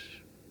 hours,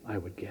 I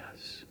would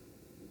guess.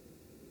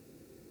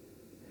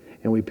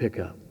 And we pick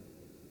up.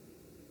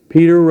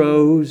 Peter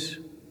rose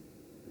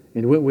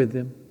and went with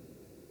them.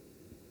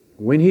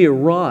 When he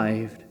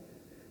arrived,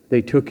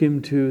 they took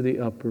him to the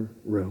upper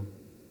room.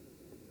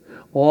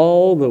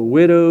 All the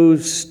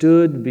widows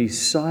stood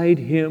beside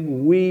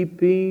him,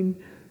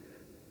 weeping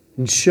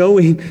and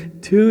showing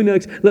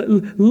tunics.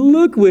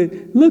 Look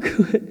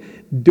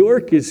what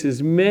Dorcas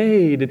has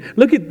made. And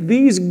look at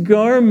these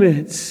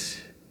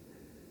garments.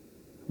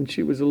 When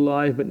she was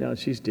alive, but now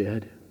she's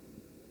dead.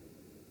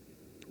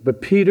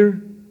 But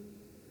Peter,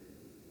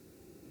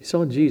 he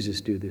saw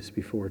Jesus do this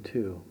before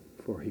too,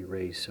 before he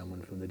raised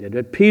someone from the dead.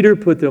 But Peter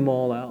put them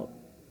all out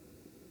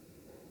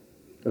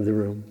of the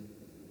room.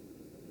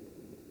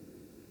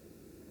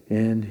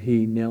 And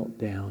he knelt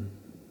down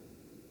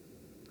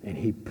and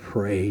he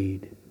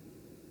prayed.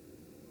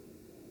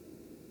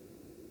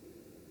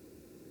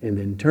 And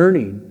then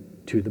turning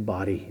to the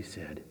body, he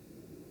said,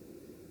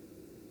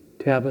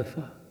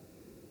 Tabitha,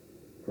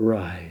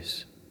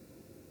 arise.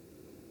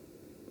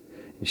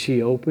 And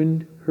she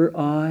opened her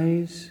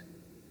eyes.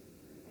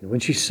 And when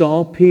she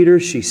saw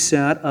Peter, she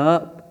sat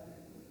up.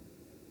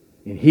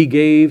 And he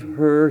gave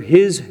her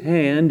his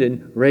hand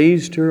and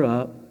raised her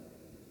up.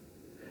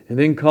 And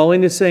then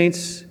calling the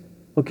saints,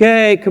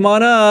 okay, come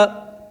on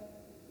up.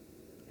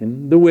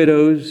 And the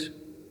widows,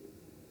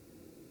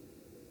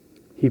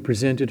 he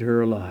presented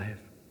her alive.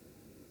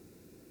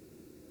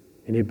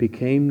 And it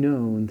became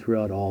known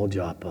throughout all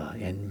Joppa,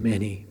 and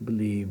many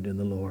believed in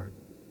the Lord.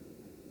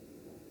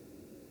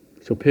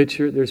 So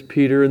picture, there's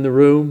Peter in the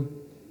room.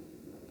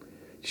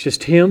 It's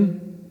just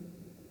him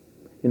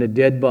in a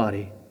dead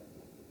body.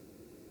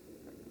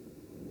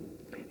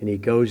 And he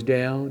goes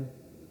down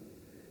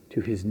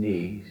to his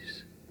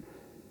knees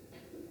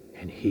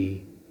and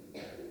he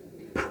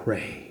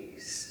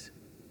prays.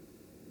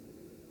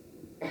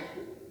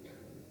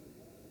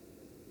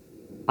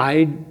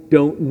 I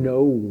don't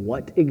know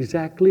what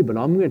exactly, but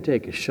I'm going to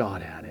take a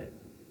shot at it.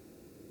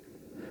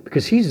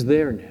 Because he's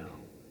there now.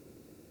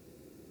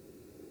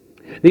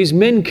 These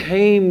men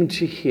came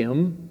to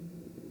him.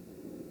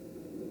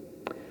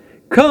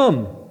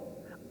 Come,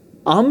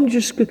 I'm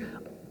just going to...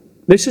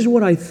 This is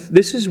what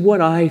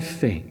I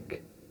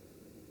think.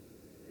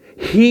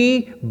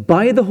 He,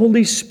 by the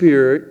Holy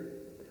Spirit,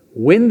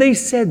 when they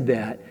said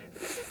that,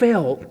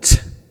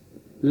 felt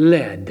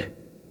led.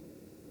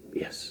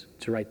 Yes,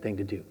 it's the right thing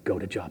to do. Go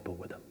to Joppa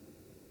with them.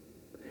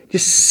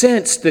 Just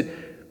sensed that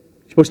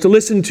you're supposed to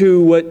listen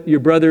to what your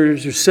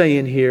brothers are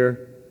saying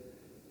here.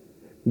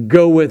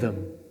 Go with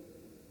them.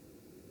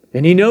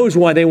 And he knows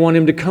why they want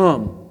him to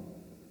come.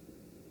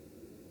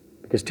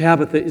 Because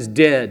Tabitha is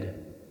dead.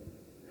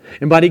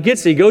 And but he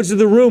gets there, he goes to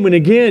the room, and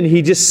again,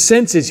 he just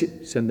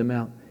senses, send them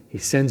out. He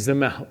sends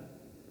them out.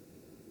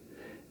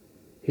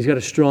 He's got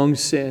a strong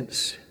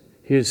sense.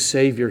 His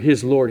Savior,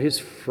 his Lord, his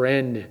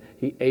friend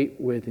he ate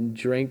with and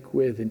drank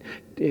with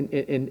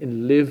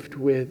and lived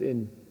with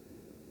and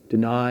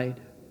denied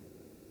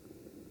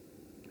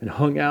and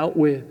hung out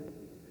with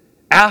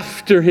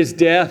after his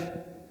death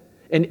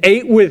and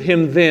ate with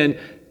him then.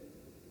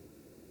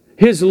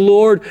 His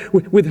Lord,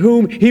 with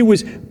whom he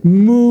was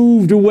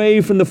moved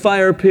away from the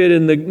fire pit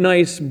and the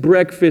nice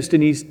breakfast,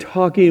 and he's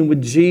talking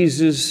with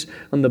Jesus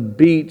on the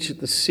beach at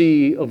the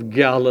Sea of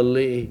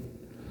Galilee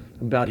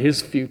about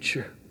his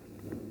future.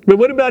 But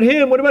what about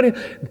him? What about him?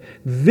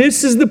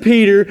 This is the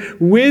Peter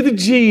with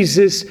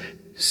Jesus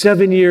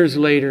 7 years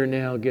later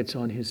now gets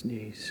on his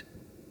knees.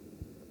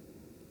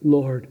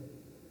 Lord,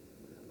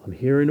 I'm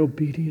here in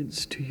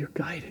obedience to your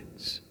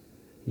guidance.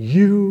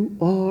 You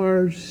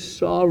are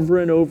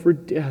sovereign over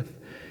death.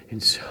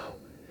 And so,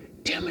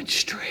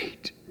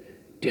 demonstrate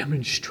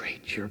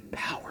your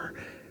power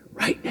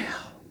right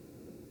now.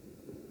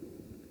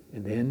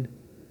 And then,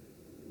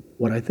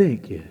 what I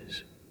think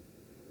is,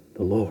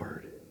 the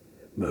Lord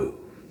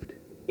moved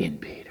in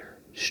Peter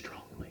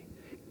strongly.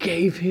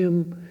 Gave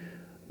him,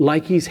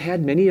 like he's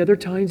had many other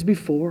times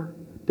before,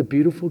 the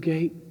beautiful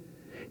gate,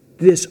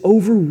 this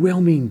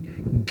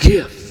overwhelming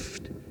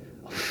gift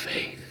of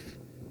faith.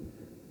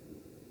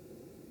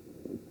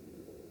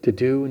 To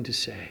do and to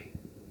say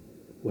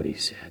what he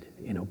said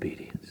in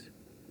obedience.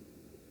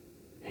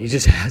 He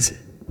just has it.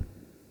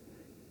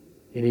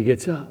 And he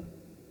gets up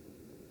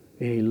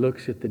and he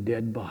looks at the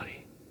dead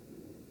body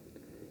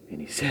and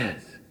he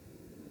says,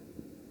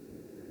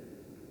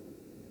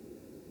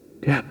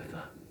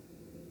 Tabitha,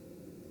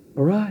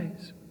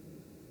 arise.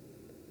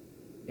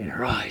 And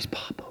her eyes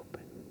pop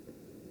open.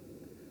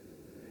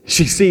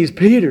 She sees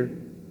Peter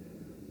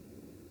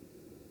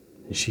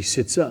and she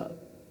sits up.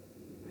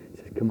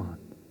 She said, come on.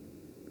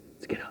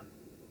 Get up.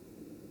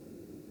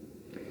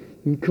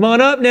 Come on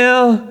up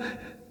now.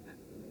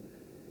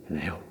 And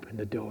they open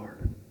the door.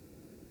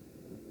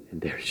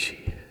 And there she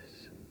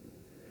is.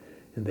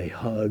 And they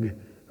hug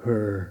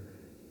her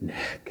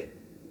neck.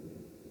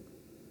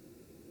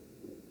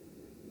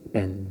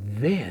 And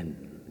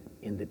then,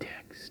 in the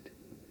text,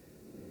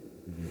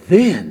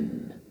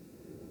 then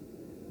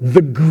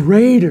the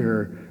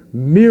greater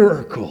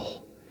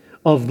miracle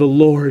of the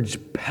Lord's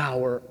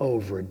power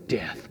over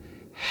death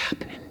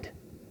happened.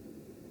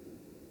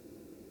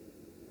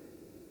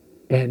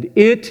 And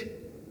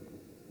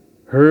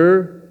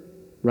her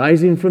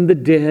rising from the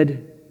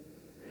dead,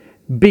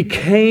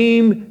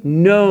 became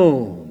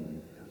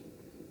known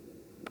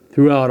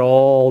throughout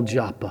all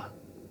Joppa.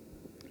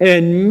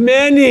 And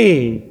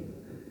many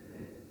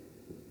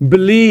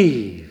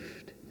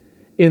believed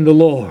in the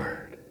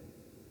Lord.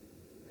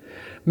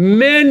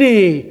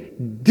 Many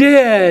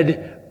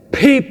dead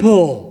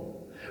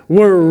people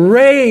were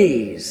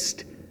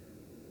raised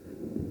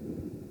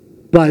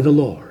by the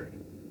Lord.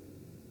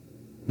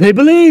 They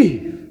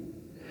believe.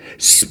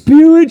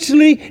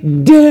 Spiritually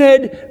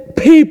dead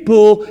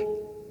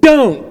people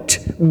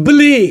don't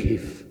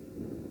believe.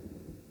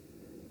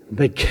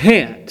 They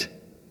can't.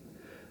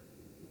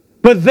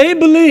 But they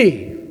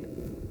believe.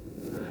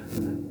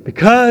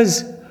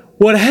 Because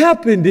what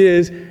happened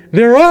is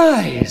their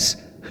eyes,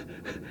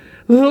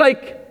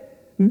 like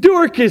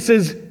Dorcas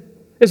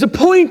as a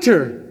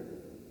pointer,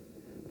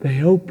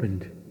 they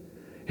opened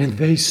and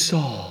they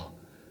saw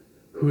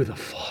who the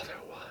Father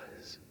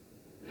was.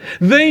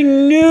 They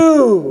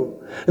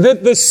knew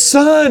that the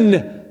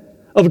Son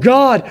of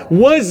God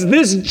was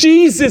this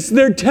Jesus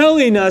they're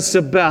telling us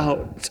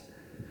about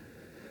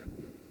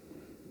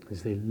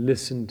as they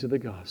listened to the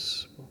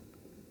gospel.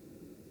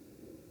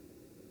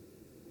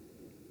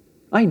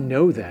 I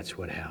know that's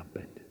what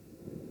happened.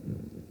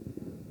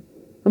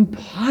 I'm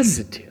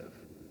positive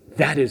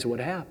that is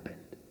what happened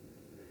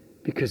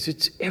because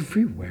it's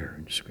everywhere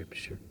in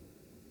Scripture.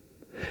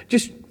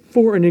 Just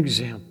for an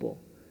example,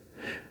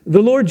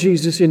 the Lord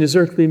Jesus in His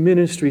earthly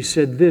ministry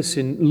said this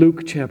in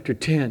Luke chapter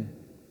 10.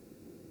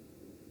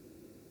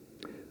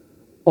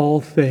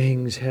 All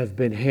things have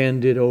been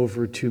handed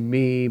over to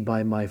me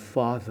by my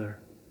Father,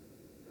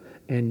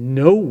 and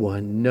no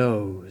one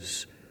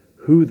knows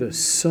who the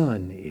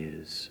Son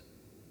is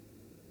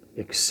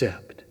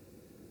except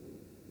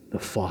the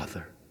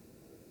Father.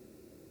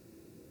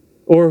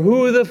 Or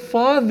who the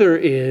Father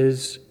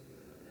is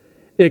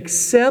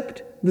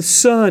except the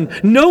Son.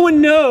 No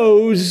one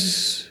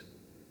knows.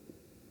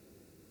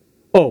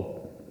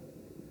 Oh,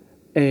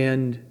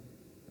 and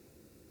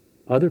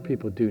other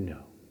people do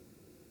know.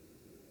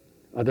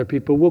 Other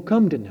people will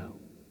come to know.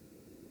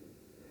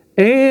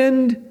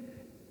 And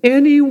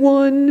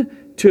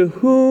anyone to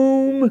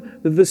whom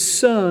the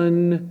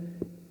Son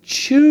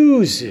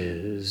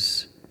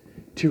chooses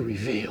to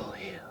reveal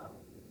Him.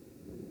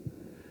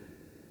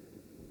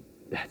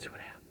 That's what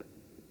happened.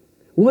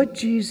 What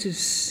Jesus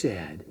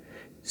said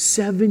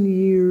 7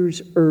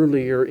 years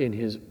earlier in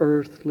His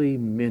earthly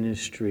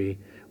ministry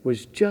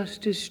was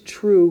just as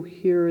true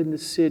here in the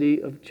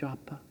city of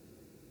Joppa.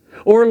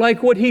 Or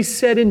like what He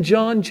said in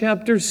John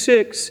chapter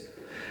 6,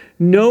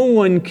 no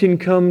one can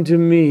come to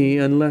me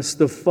unless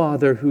the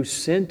Father who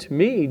sent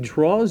me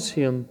draws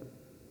him,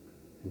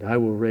 and I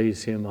will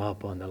raise him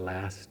up on the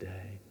last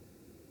day.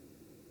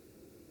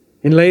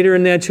 And later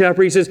in that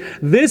chapter He says,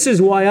 this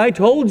is why I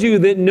told you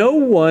that no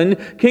one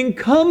can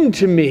come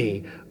to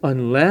me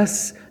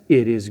unless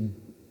it is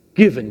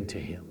given to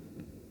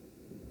him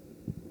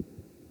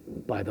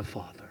by the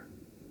Father.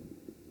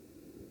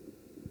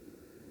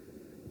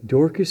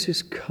 Dorcas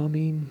is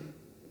coming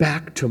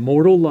back to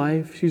mortal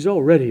life. She's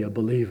already a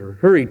believer.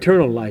 Her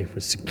eternal life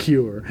was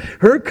secure.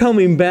 Her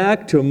coming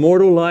back to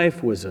mortal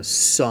life was a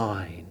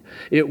sign.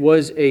 It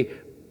was a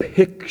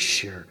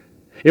picture.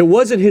 It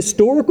was an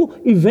historical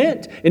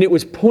event, and it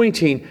was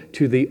pointing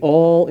to the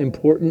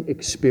all-important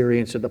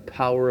experience of the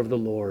power of the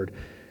Lord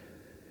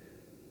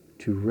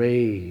to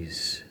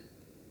raise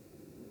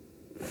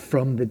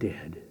from the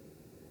dead,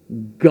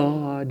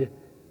 God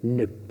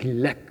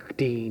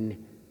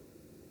neglecting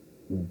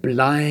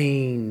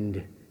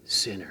blind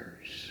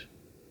sinners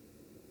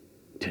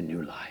to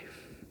new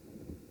life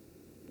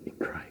in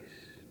Christ.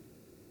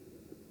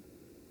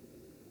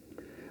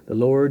 The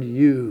Lord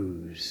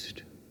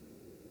used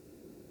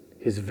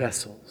His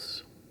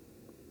vessels.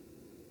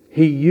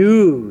 He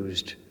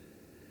used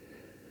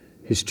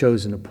His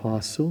chosen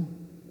apostle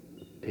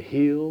to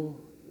heal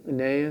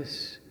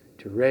Aeneas,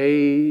 to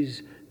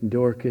raise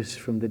Dorcas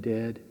from the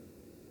dead.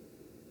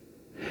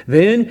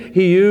 Then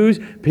He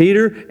used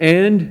Peter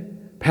and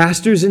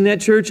pastors in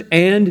that church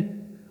and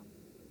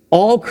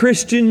all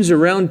Christians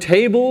around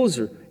tables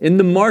or in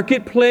the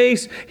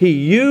marketplace. He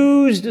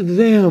used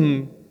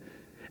them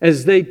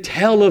as they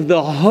tell of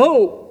the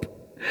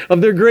hope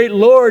of their great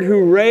Lord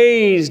who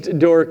raised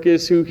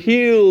Dorcas, who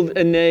healed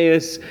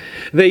Aeneas.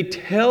 They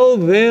tell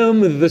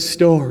them the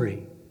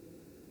story,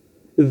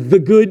 the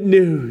good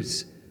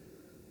news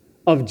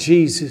of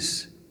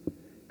Jesus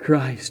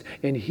Christ.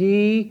 And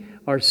He,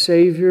 our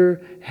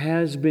Savior,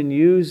 has been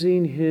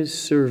using His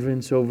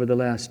servants over the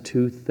last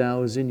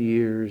 2,000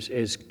 years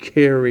as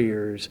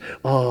carriers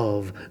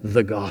of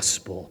the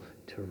gospel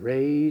to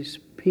raise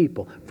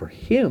people, for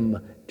Him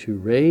to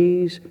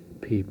raise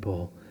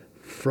people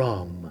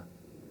from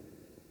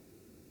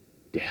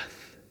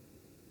death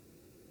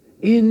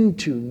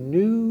into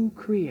new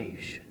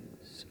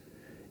creations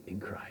in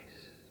Christ.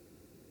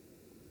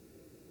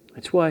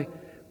 That's why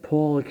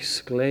Paul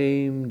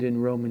exclaimed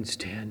in Romans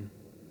 10,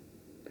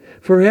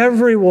 for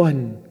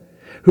everyone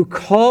who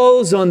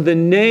calls on the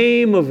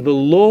name of the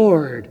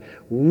Lord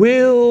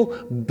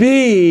will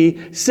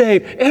be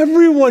saved.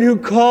 Everyone who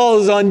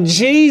calls on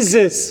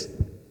Jesus.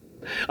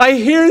 I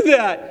hear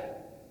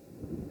that.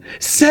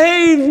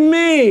 Save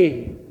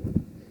me.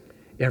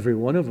 Every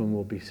one of them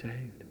will be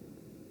saved.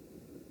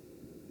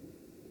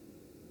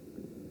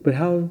 But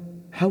how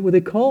will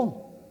they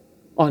call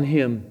on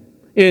Him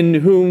in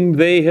whom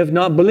they have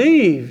not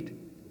believed?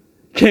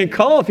 Can't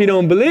call if you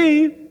don't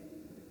believe.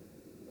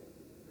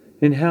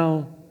 And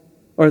how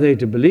are they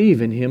to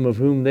believe in Him of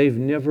whom they've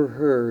never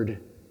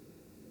heard?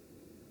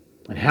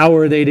 And how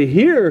are they to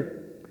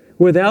hear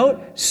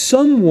without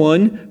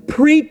someone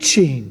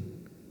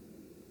preaching?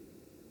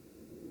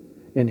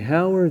 And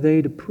how are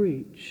they to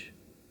preach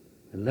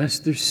unless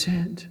they're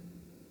sent?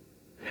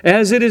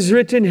 As it is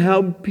written,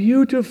 how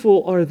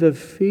beautiful are the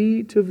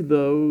feet of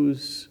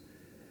those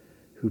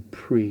who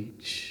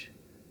preach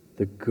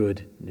the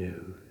good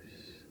news.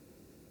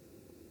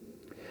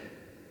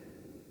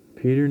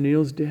 Peter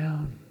kneels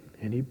down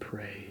and he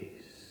prays.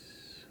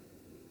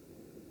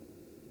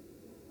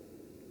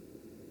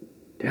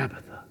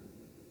 Tabitha,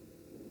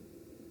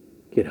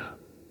 get up.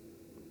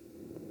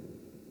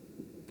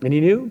 And he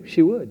knew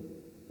she would.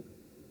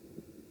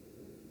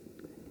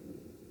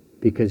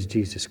 Because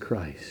Jesus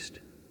Christ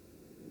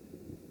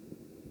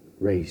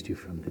raised you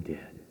from the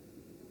dead.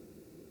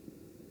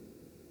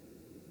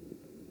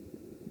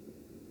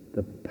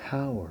 The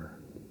power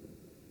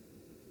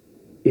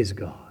is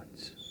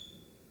God's.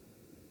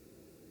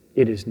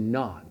 It is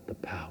not the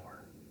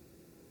power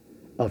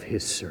of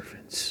His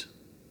servants.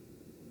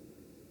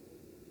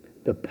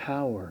 The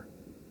power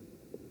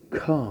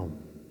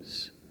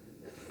comes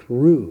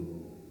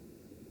through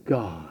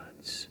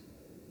God's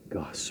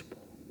gospel.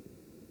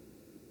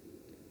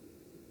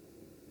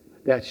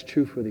 That's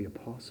true for the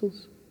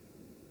apostles,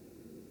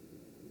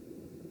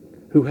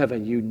 who have a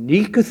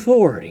unique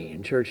authority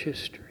in church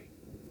history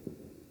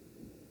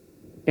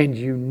and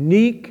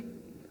unique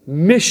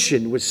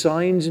mission with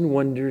signs and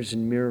wonders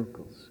and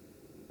miracles.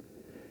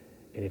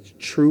 And it's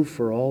true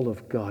for all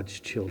of God's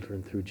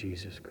children through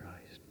Jesus Christ.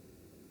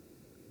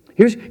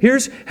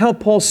 Here's how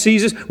Paul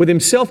sees us with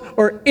himself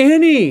or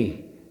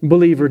any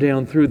believer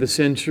down through the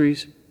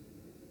centuries.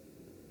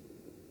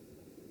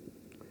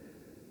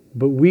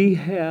 But we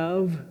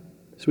have,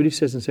 that's what he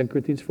says in 2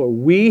 Corinthians 4,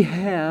 we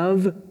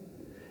have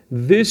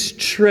this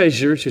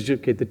treasure.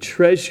 Okay, the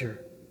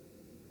treasure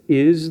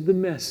is the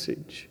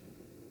message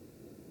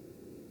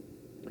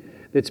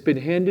that's been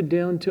handed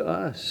down to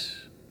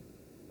us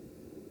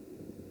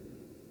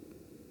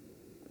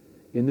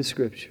in the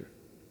Scripture.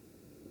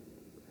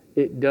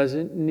 It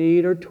doesn't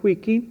need our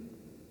tweaking.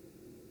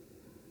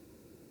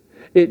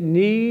 It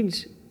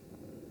needs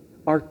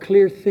our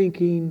clear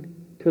thinking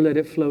to let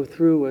it flow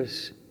through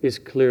us as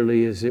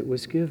clearly as it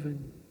was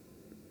given.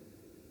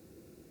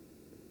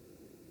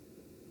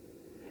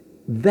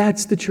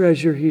 That's the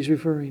treasure he's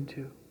referring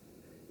to.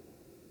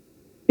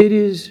 It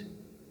is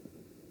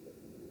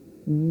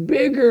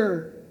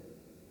bigger,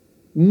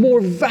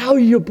 more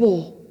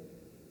valuable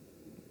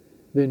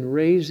than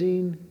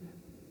raising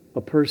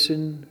a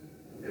person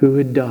who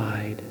had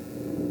died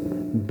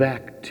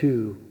back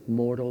to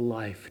mortal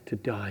life to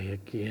die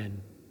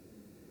again.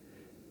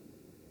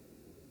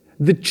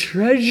 The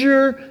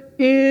treasure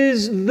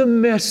is the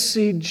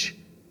message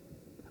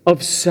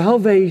of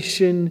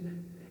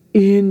salvation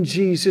in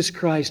Jesus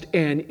Christ,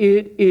 and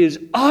it is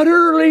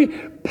utterly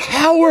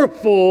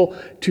powerful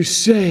to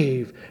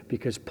save,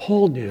 because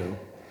Paul knew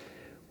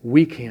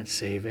we can't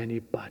save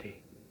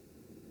anybody.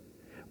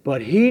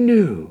 But he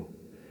knew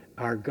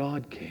our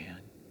God can,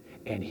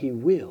 and He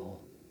will,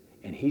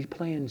 and He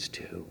plans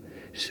to.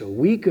 So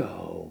we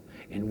go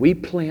and we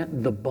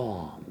plant the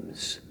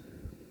bombs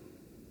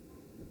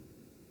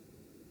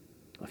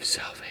of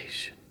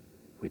salvation,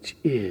 which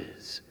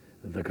is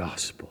the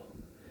gospel.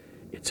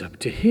 It's up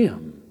to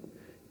Him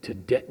to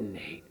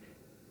detonate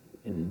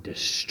and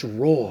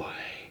destroy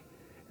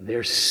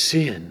their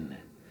sin,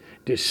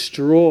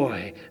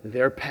 destroy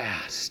their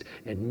past,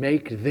 and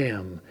make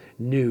them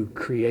new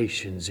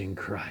creations in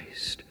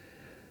Christ.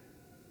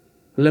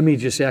 Let me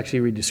just actually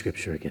read the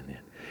Scripture again then.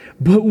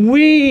 But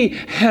we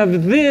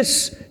have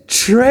this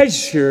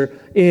treasure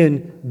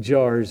in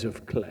jars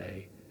of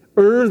clay,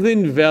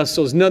 earthen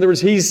vessels. In other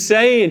words, he's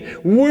saying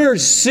we're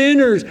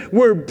sinners,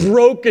 we're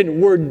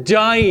broken, we're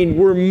dying,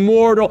 we're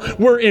mortal,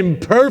 we're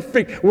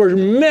imperfect, we're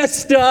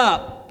messed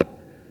up.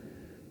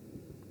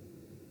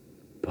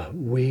 But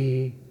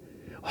we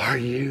are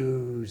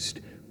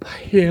used by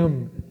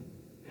Him.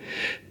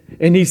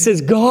 And he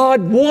says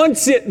God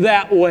wants it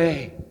that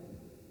way.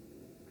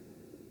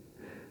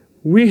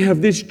 We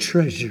have this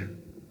treasure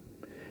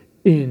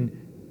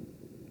in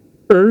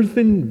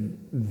earthen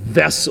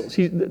vessels.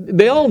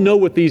 They all know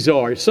what these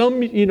are.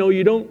 Some,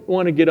 you don't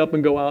want to get up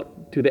and go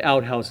out to the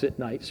outhouse at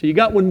night. So you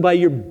got one by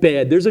your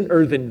bed. There's an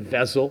earthen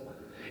vessel.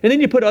 And then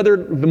you put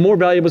the more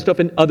valuable stuff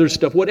in other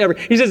stuff, whatever.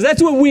 He says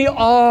that's what we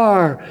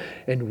are.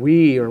 And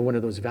we are one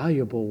of those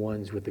valuable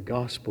ones with the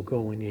gospel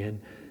going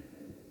in.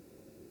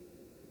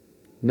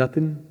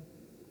 Nothing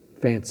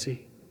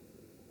fancy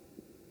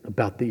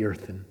about the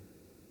earthen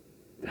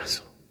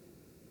vessel.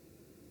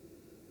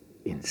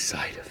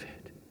 inside of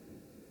it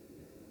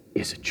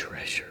is a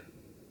treasure.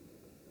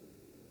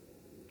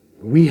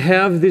 We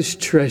have this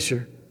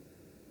treasure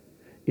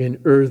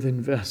in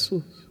earthen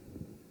vessels.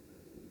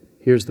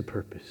 Here's the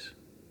purpose.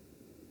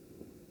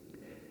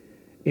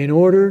 In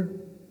order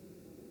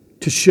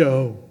to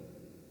show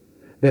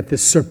that the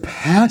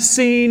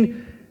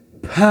surpassing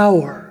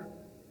power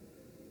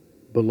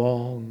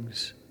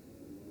belongs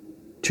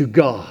to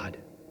God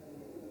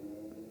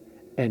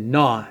and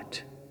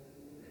not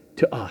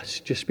to us.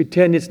 Just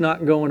pretend it's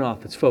not going off.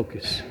 Let's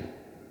focus.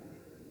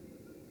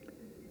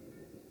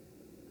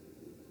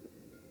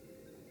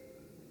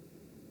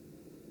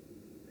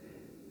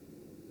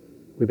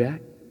 We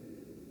back?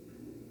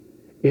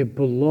 It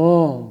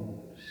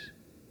belongs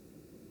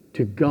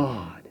to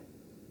God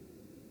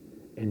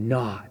and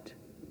not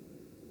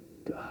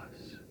to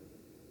us.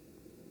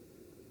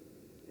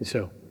 And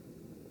so,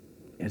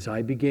 as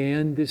I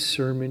began this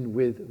sermon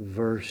with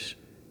verse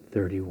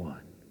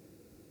 31.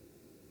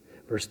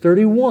 Verse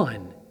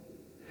 31,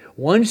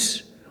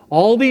 once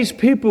all these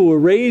people were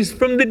raised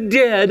from the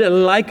dead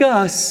like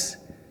us,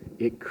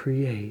 it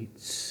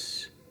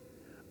creates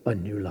a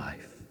new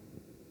life,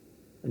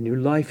 a new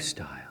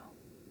lifestyle,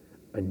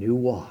 a new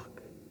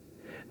walk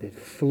that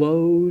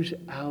flows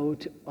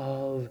out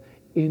of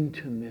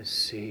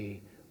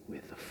intimacy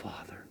with the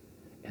Father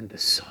and the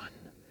Son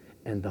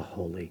and the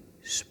Holy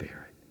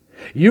Spirit.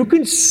 You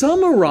can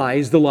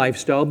summarize the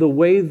lifestyle the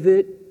way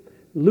that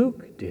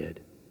Luke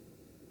did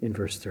in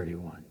verse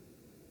 31.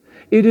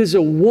 It is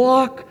a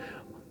walk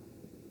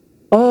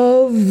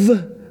of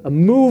a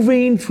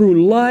moving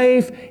through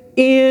life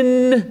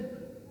in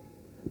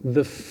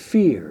the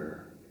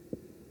fear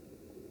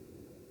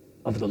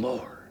of the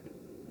Lord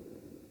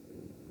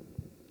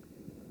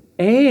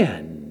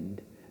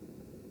and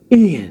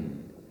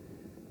in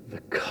the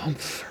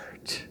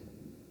comfort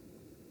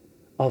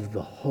of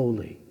the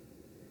Holy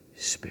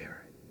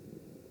Spirit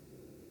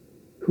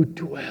who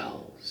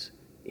dwells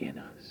in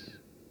us.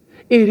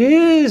 It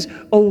is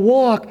a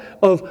walk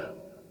of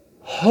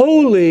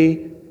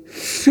holy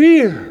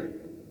fear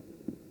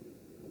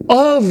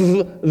of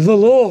the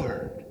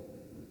Lord,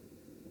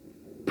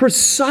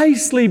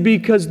 precisely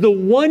because the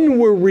one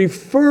we're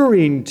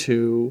referring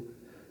to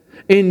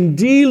and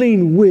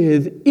dealing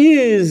with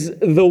is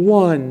the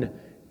one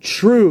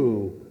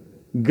true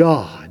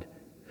God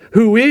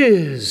who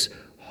is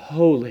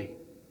holy,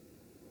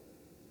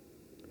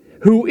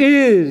 who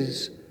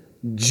is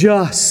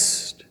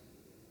just,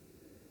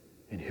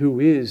 and who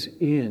is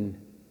in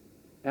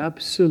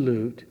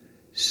absolute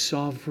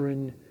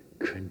sovereign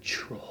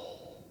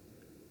control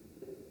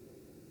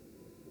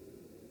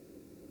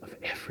of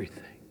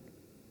everything.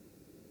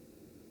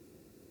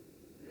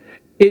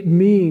 It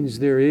means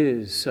there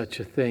is such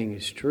a thing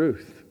as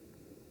truth,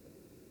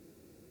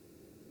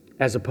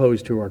 as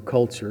opposed to our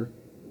culture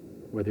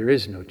where there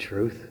is no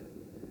truth.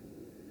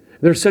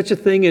 There's such a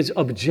thing as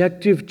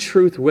objective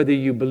truth, whether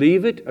you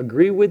believe it,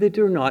 agree with it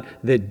or not,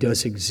 that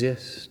does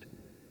exist.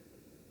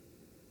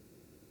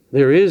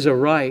 There is a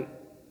right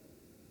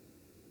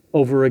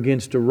over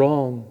against a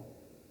wrong.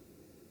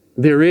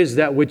 There is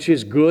that which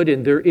is good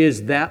and there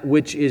is that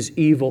which is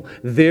evil.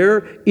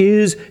 There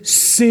is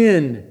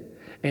sin.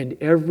 And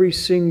every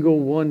single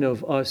one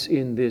of us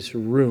in this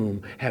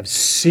room have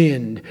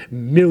sinned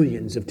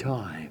millions of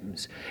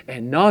times.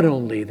 And not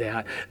only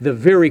that, the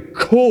very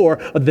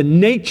core of the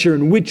nature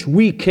in which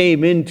we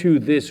came into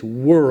this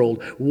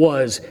world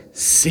was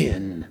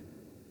sin.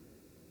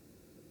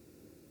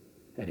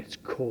 At its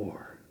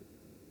core.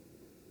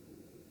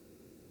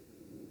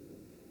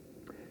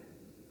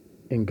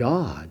 And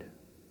God,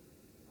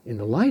 in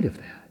the light of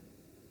that,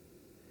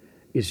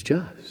 is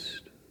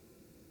just.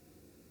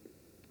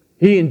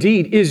 He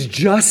indeed is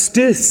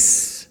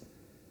justice.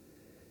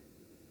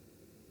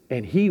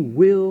 And He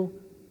will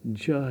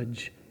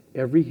judge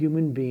every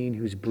human being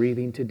who's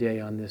breathing today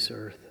on this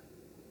earth.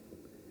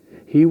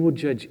 He will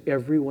judge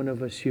every one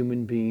of us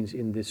human beings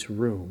in this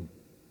room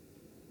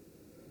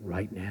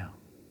right now.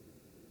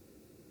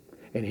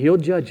 And He'll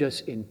judge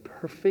us in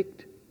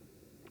perfect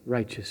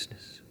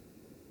righteousness.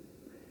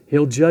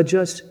 He'll judge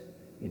us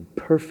in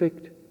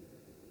perfect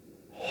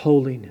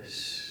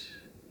holiness.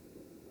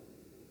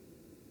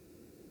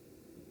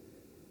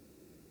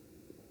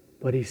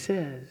 But He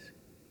says,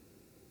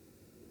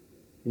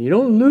 and you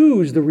don't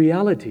lose the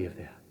reality of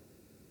that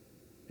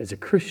as a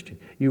Christian.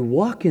 You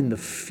walk in the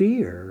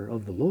fear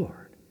of the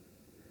Lord,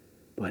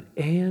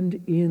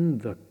 and in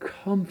the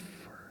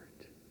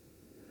comfort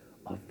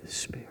of the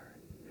Spirit.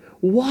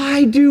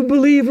 Why do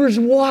believers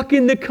walk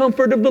in the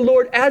comfort of the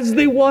Lord as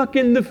they walk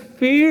in the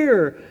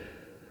fear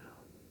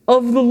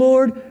of the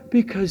Lord?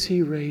 Because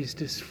He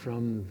raised us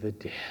from the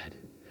dead.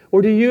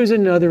 Or to use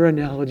another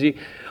analogy,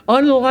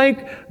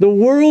 unlike the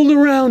world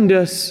around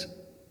us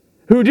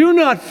who do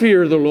not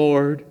fear the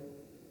Lord,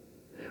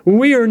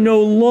 we are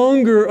no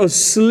longer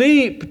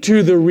asleep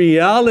to the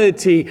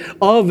reality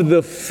of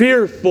the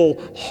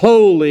fearful,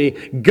 holy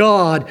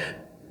God.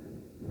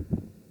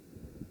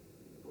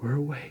 We're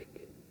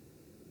awake.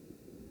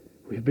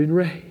 We've been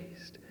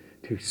raised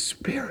to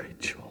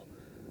spiritual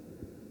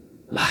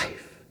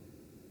life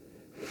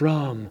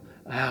from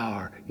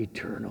our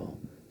eternal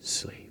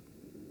sleep.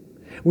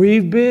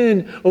 We've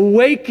been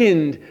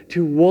awakened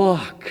to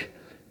walk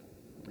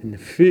in the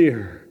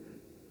fear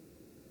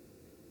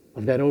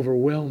of that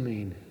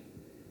overwhelming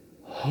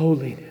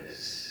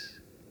holiness.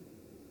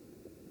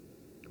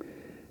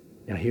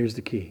 Now here's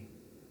the key.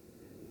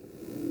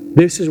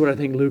 This is what I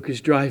think Luke is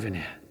driving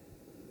at.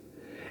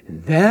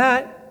 And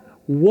that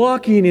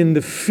walking in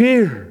the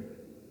fear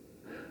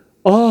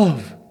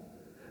of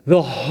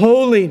the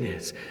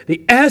holiness,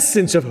 the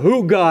essence of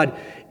who God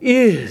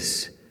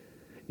is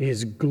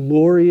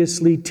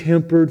gloriously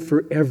tempered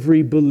for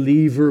every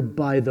believer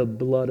by the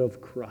blood of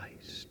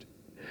Christ.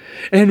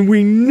 And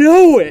we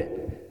know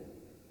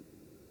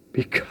it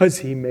because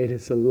He made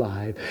us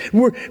alive.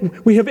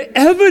 We have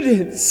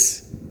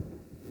evidence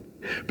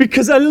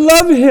because I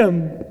love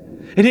Him.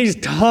 And He's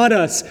taught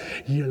us,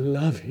 you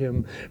love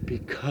Him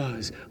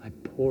because I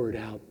poured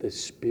out the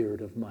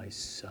Spirit of my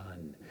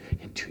Son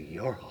into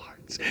your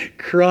hearts,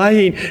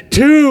 crying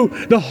to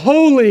the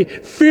holy,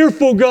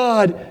 fearful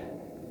God,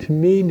 to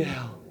me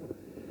now,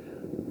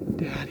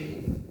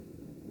 Daddy,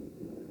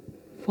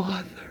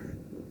 Father,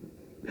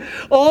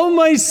 all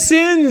my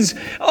sins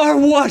are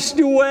washed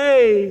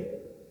away.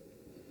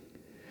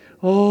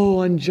 Oh,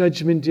 on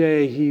Judgment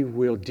Day, He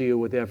will deal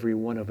with every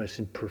one of us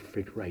in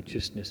perfect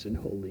righteousness and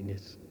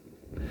holiness.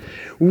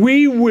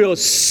 We will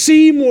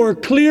see more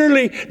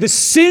clearly the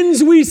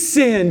sins we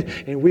sinned,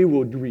 and we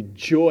will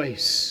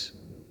rejoice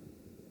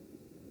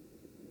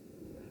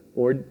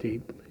more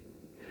deeply,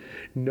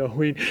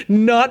 knowing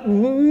not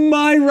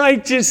my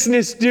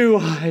righteousness do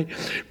I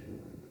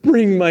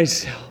bring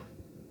myself.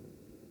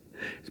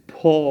 As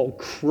Paul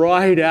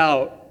cried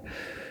out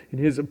in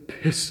his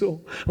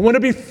epistle, I want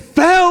to be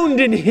found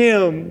in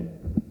Him,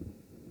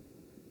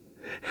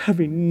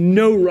 having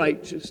no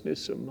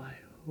righteousness of my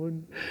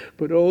own,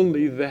 but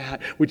only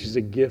that which is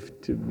a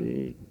gift to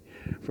me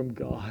from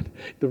God,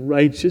 the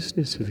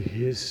righteousness of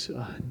His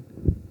Son,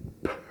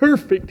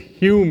 perfect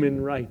human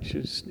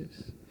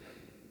righteousness,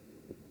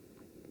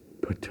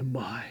 put to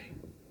my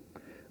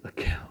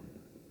account.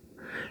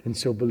 And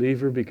so,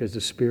 believer, because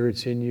the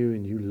Spirit's in you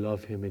and you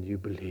love Him and you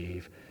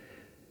believe,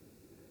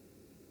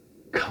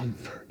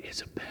 comfort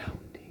is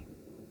abounding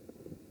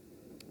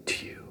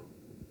to you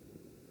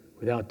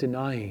without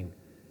denying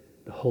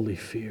the holy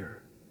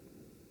fear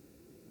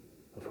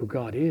of who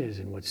God is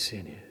and what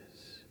sin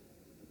is.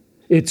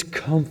 It's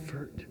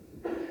comfort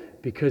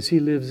because He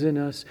lives in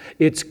us.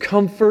 It's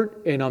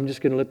comfort, and I'm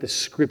just going to let the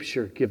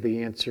Scripture give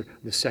the answer,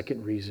 the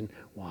second reason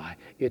why.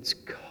 It's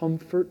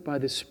comfort by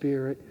the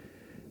Spirit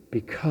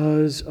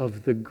because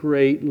of the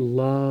great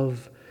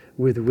love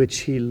with which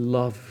He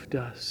loved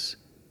us.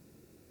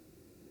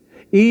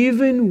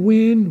 Even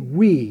when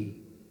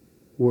we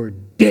were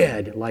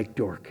dead like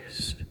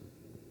Dorcas.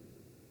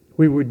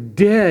 We were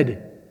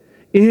dead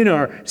in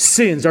our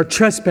sins, our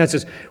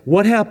trespasses.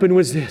 What happened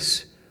was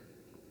this.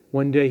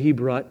 One day He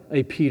brought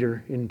a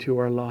Peter into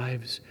our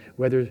lives,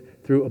 whether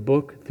through a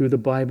book, through the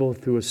Bible,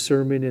 through a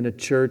sermon in a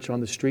church, on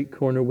the street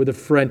corner with a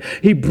friend.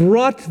 He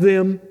brought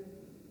them,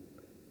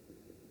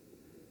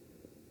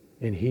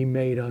 and He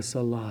made us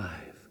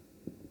alive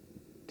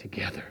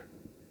together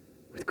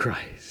with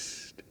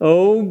Christ.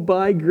 Oh,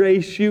 by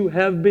grace you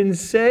have been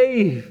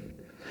saved.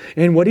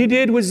 And what He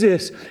did was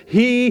this.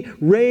 He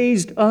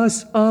raised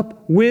us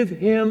up with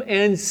Him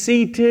and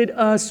seated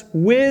us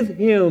with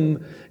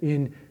Him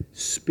in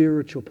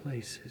spiritual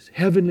places,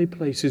 heavenly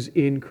places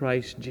in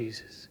Christ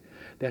Jesus.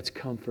 That's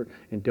comfort,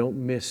 and don't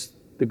miss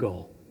the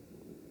goal.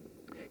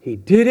 He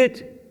did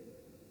it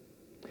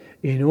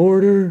in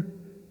order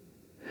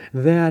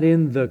that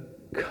in the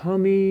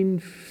coming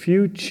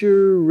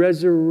future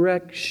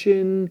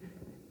resurrection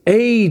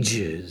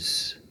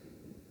ages,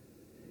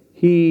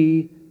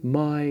 He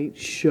might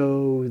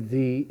show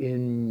the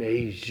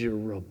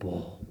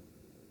immeasurable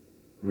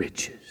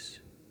riches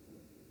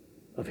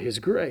of His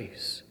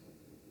grace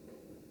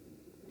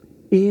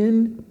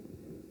in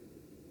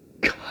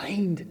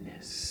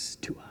kindness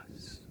to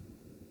us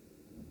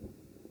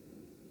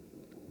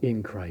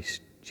in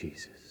Christ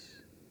Jesus.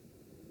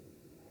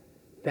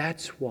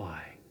 That's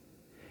why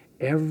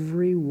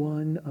every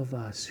one of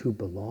us who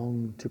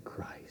belong to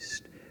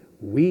Christ,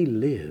 we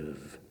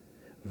live,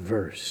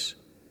 verse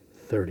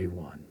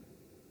 31.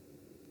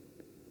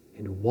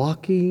 And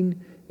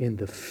walking in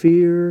the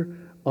fear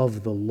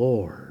of the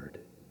Lord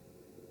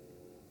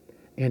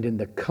and in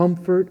the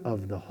comfort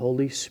of the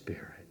Holy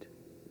Spirit,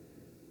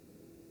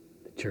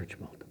 the church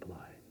multiplied.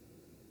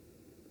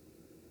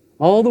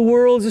 All the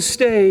world's a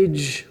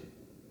stage,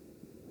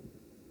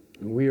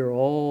 and we are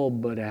all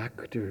but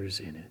actors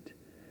in it.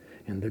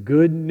 And the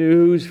good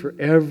news for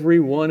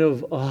every one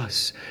of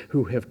us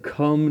who have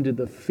come to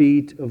the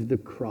feet of the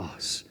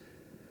cross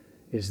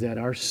is that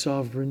our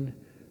sovereign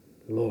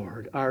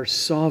Lord, our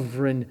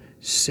sovereign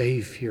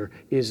Savior,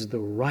 is the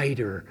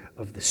writer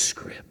of the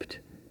script.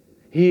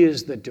 He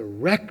is the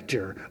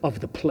director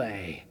of the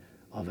play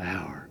of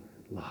our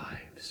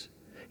lives.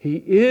 He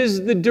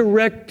is the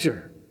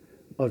director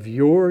of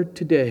your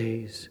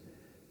todays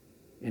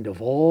and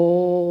of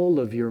all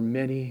of your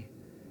many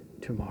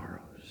tomorrows.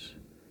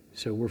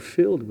 So we're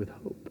filled with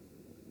hope.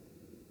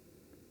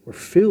 We're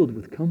filled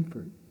with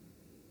comfort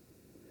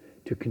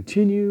to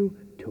continue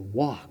to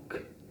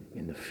walk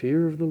in the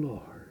fear of the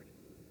Lord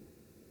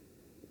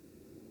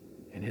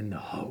and in the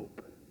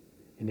hope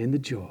and in the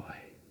joy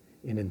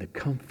and in the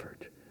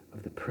comfort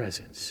of the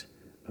presence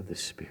of the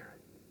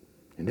Spirit.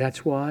 And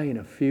that's why in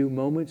a few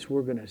moments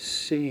we're going to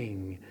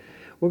sing.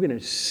 We're going to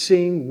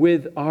sing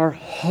with our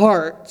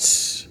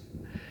hearts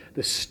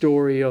the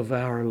story of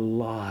our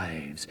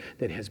lives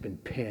that has been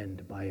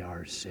penned by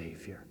our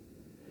Savior.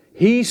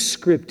 He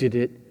scripted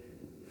it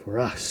for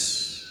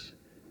us,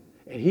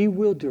 and He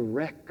will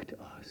direct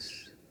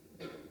us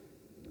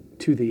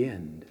to the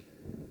end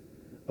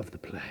of the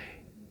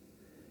play.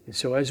 And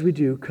so as we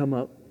do, come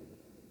up.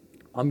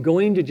 I'm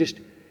going to just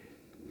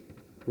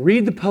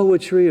read the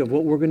poetry of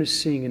what we're going to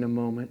sing in a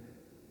moment.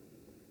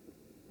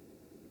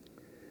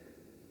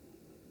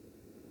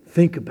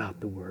 Think about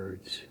the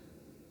words.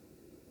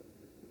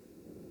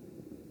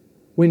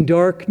 When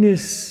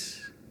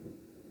darkness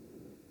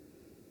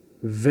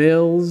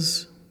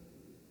veils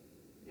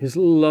His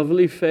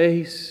lovely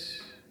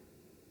face,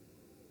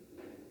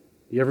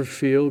 you ever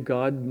feel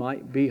God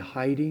might be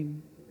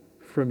hiding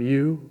from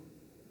you?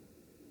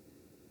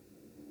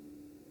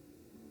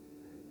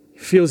 He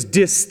feels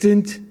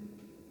distant.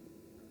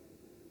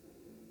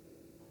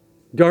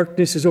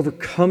 Darkness is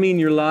overcoming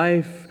your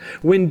life.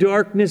 When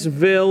darkness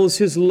veils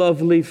His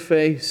lovely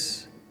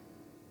face,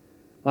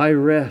 I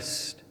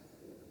rest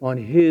on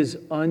His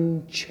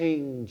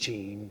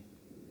unchanging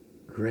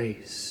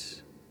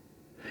grace.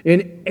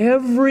 In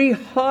every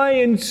high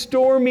and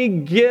stormy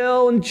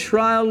gale and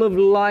trial of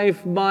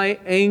life, my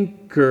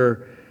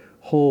anchor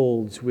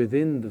holds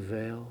within the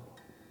veil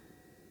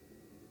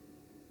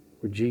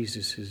where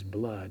Jesus'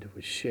 blood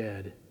was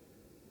shed,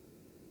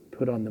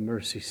 put on the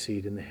mercy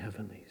seat in the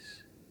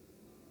heavenlies.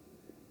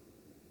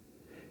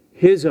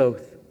 His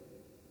oath,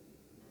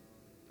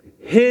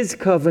 His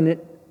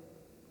covenant,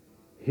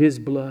 His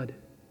blood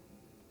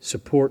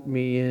support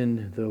me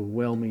in the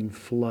whelming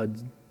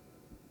flood.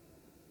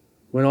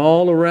 When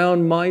all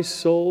around my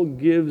soul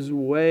gives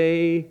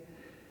way,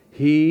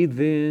 He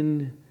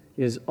then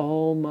is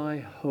all my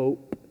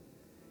hope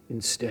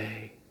and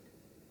stay.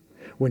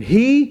 When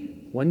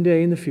He, one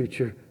day in the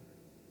future,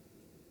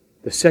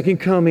 the second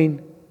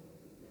coming,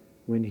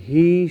 when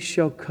He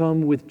shall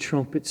come with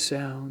trumpet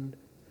sound,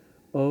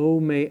 oh,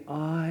 may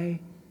I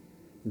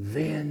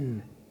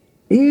then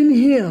in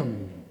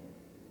Him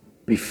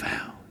be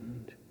found,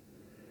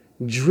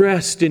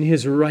 dressed in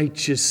His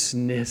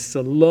righteousness,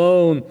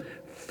 alone,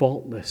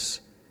 faultless,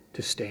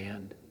 to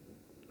stand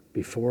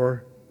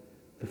before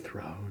the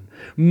throne.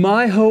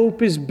 My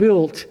hope is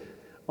built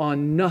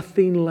on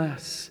nothing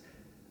less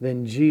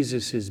than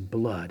Jesus'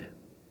 blood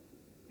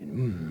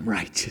and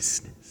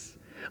righteousness.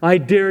 I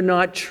dare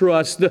not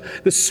trust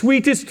the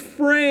sweetest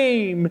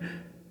frame,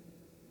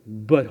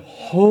 but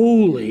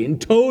wholly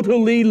and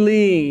totally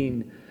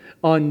lean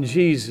on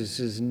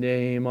Jesus'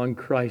 name. On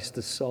Christ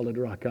the solid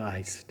rock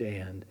I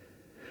stand.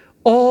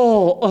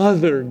 All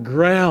other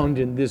ground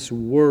in this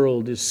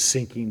world is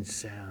sinking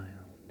sand.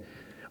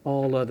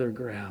 All other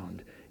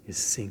ground is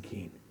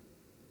sinking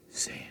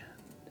sand.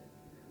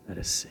 Let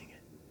us sing.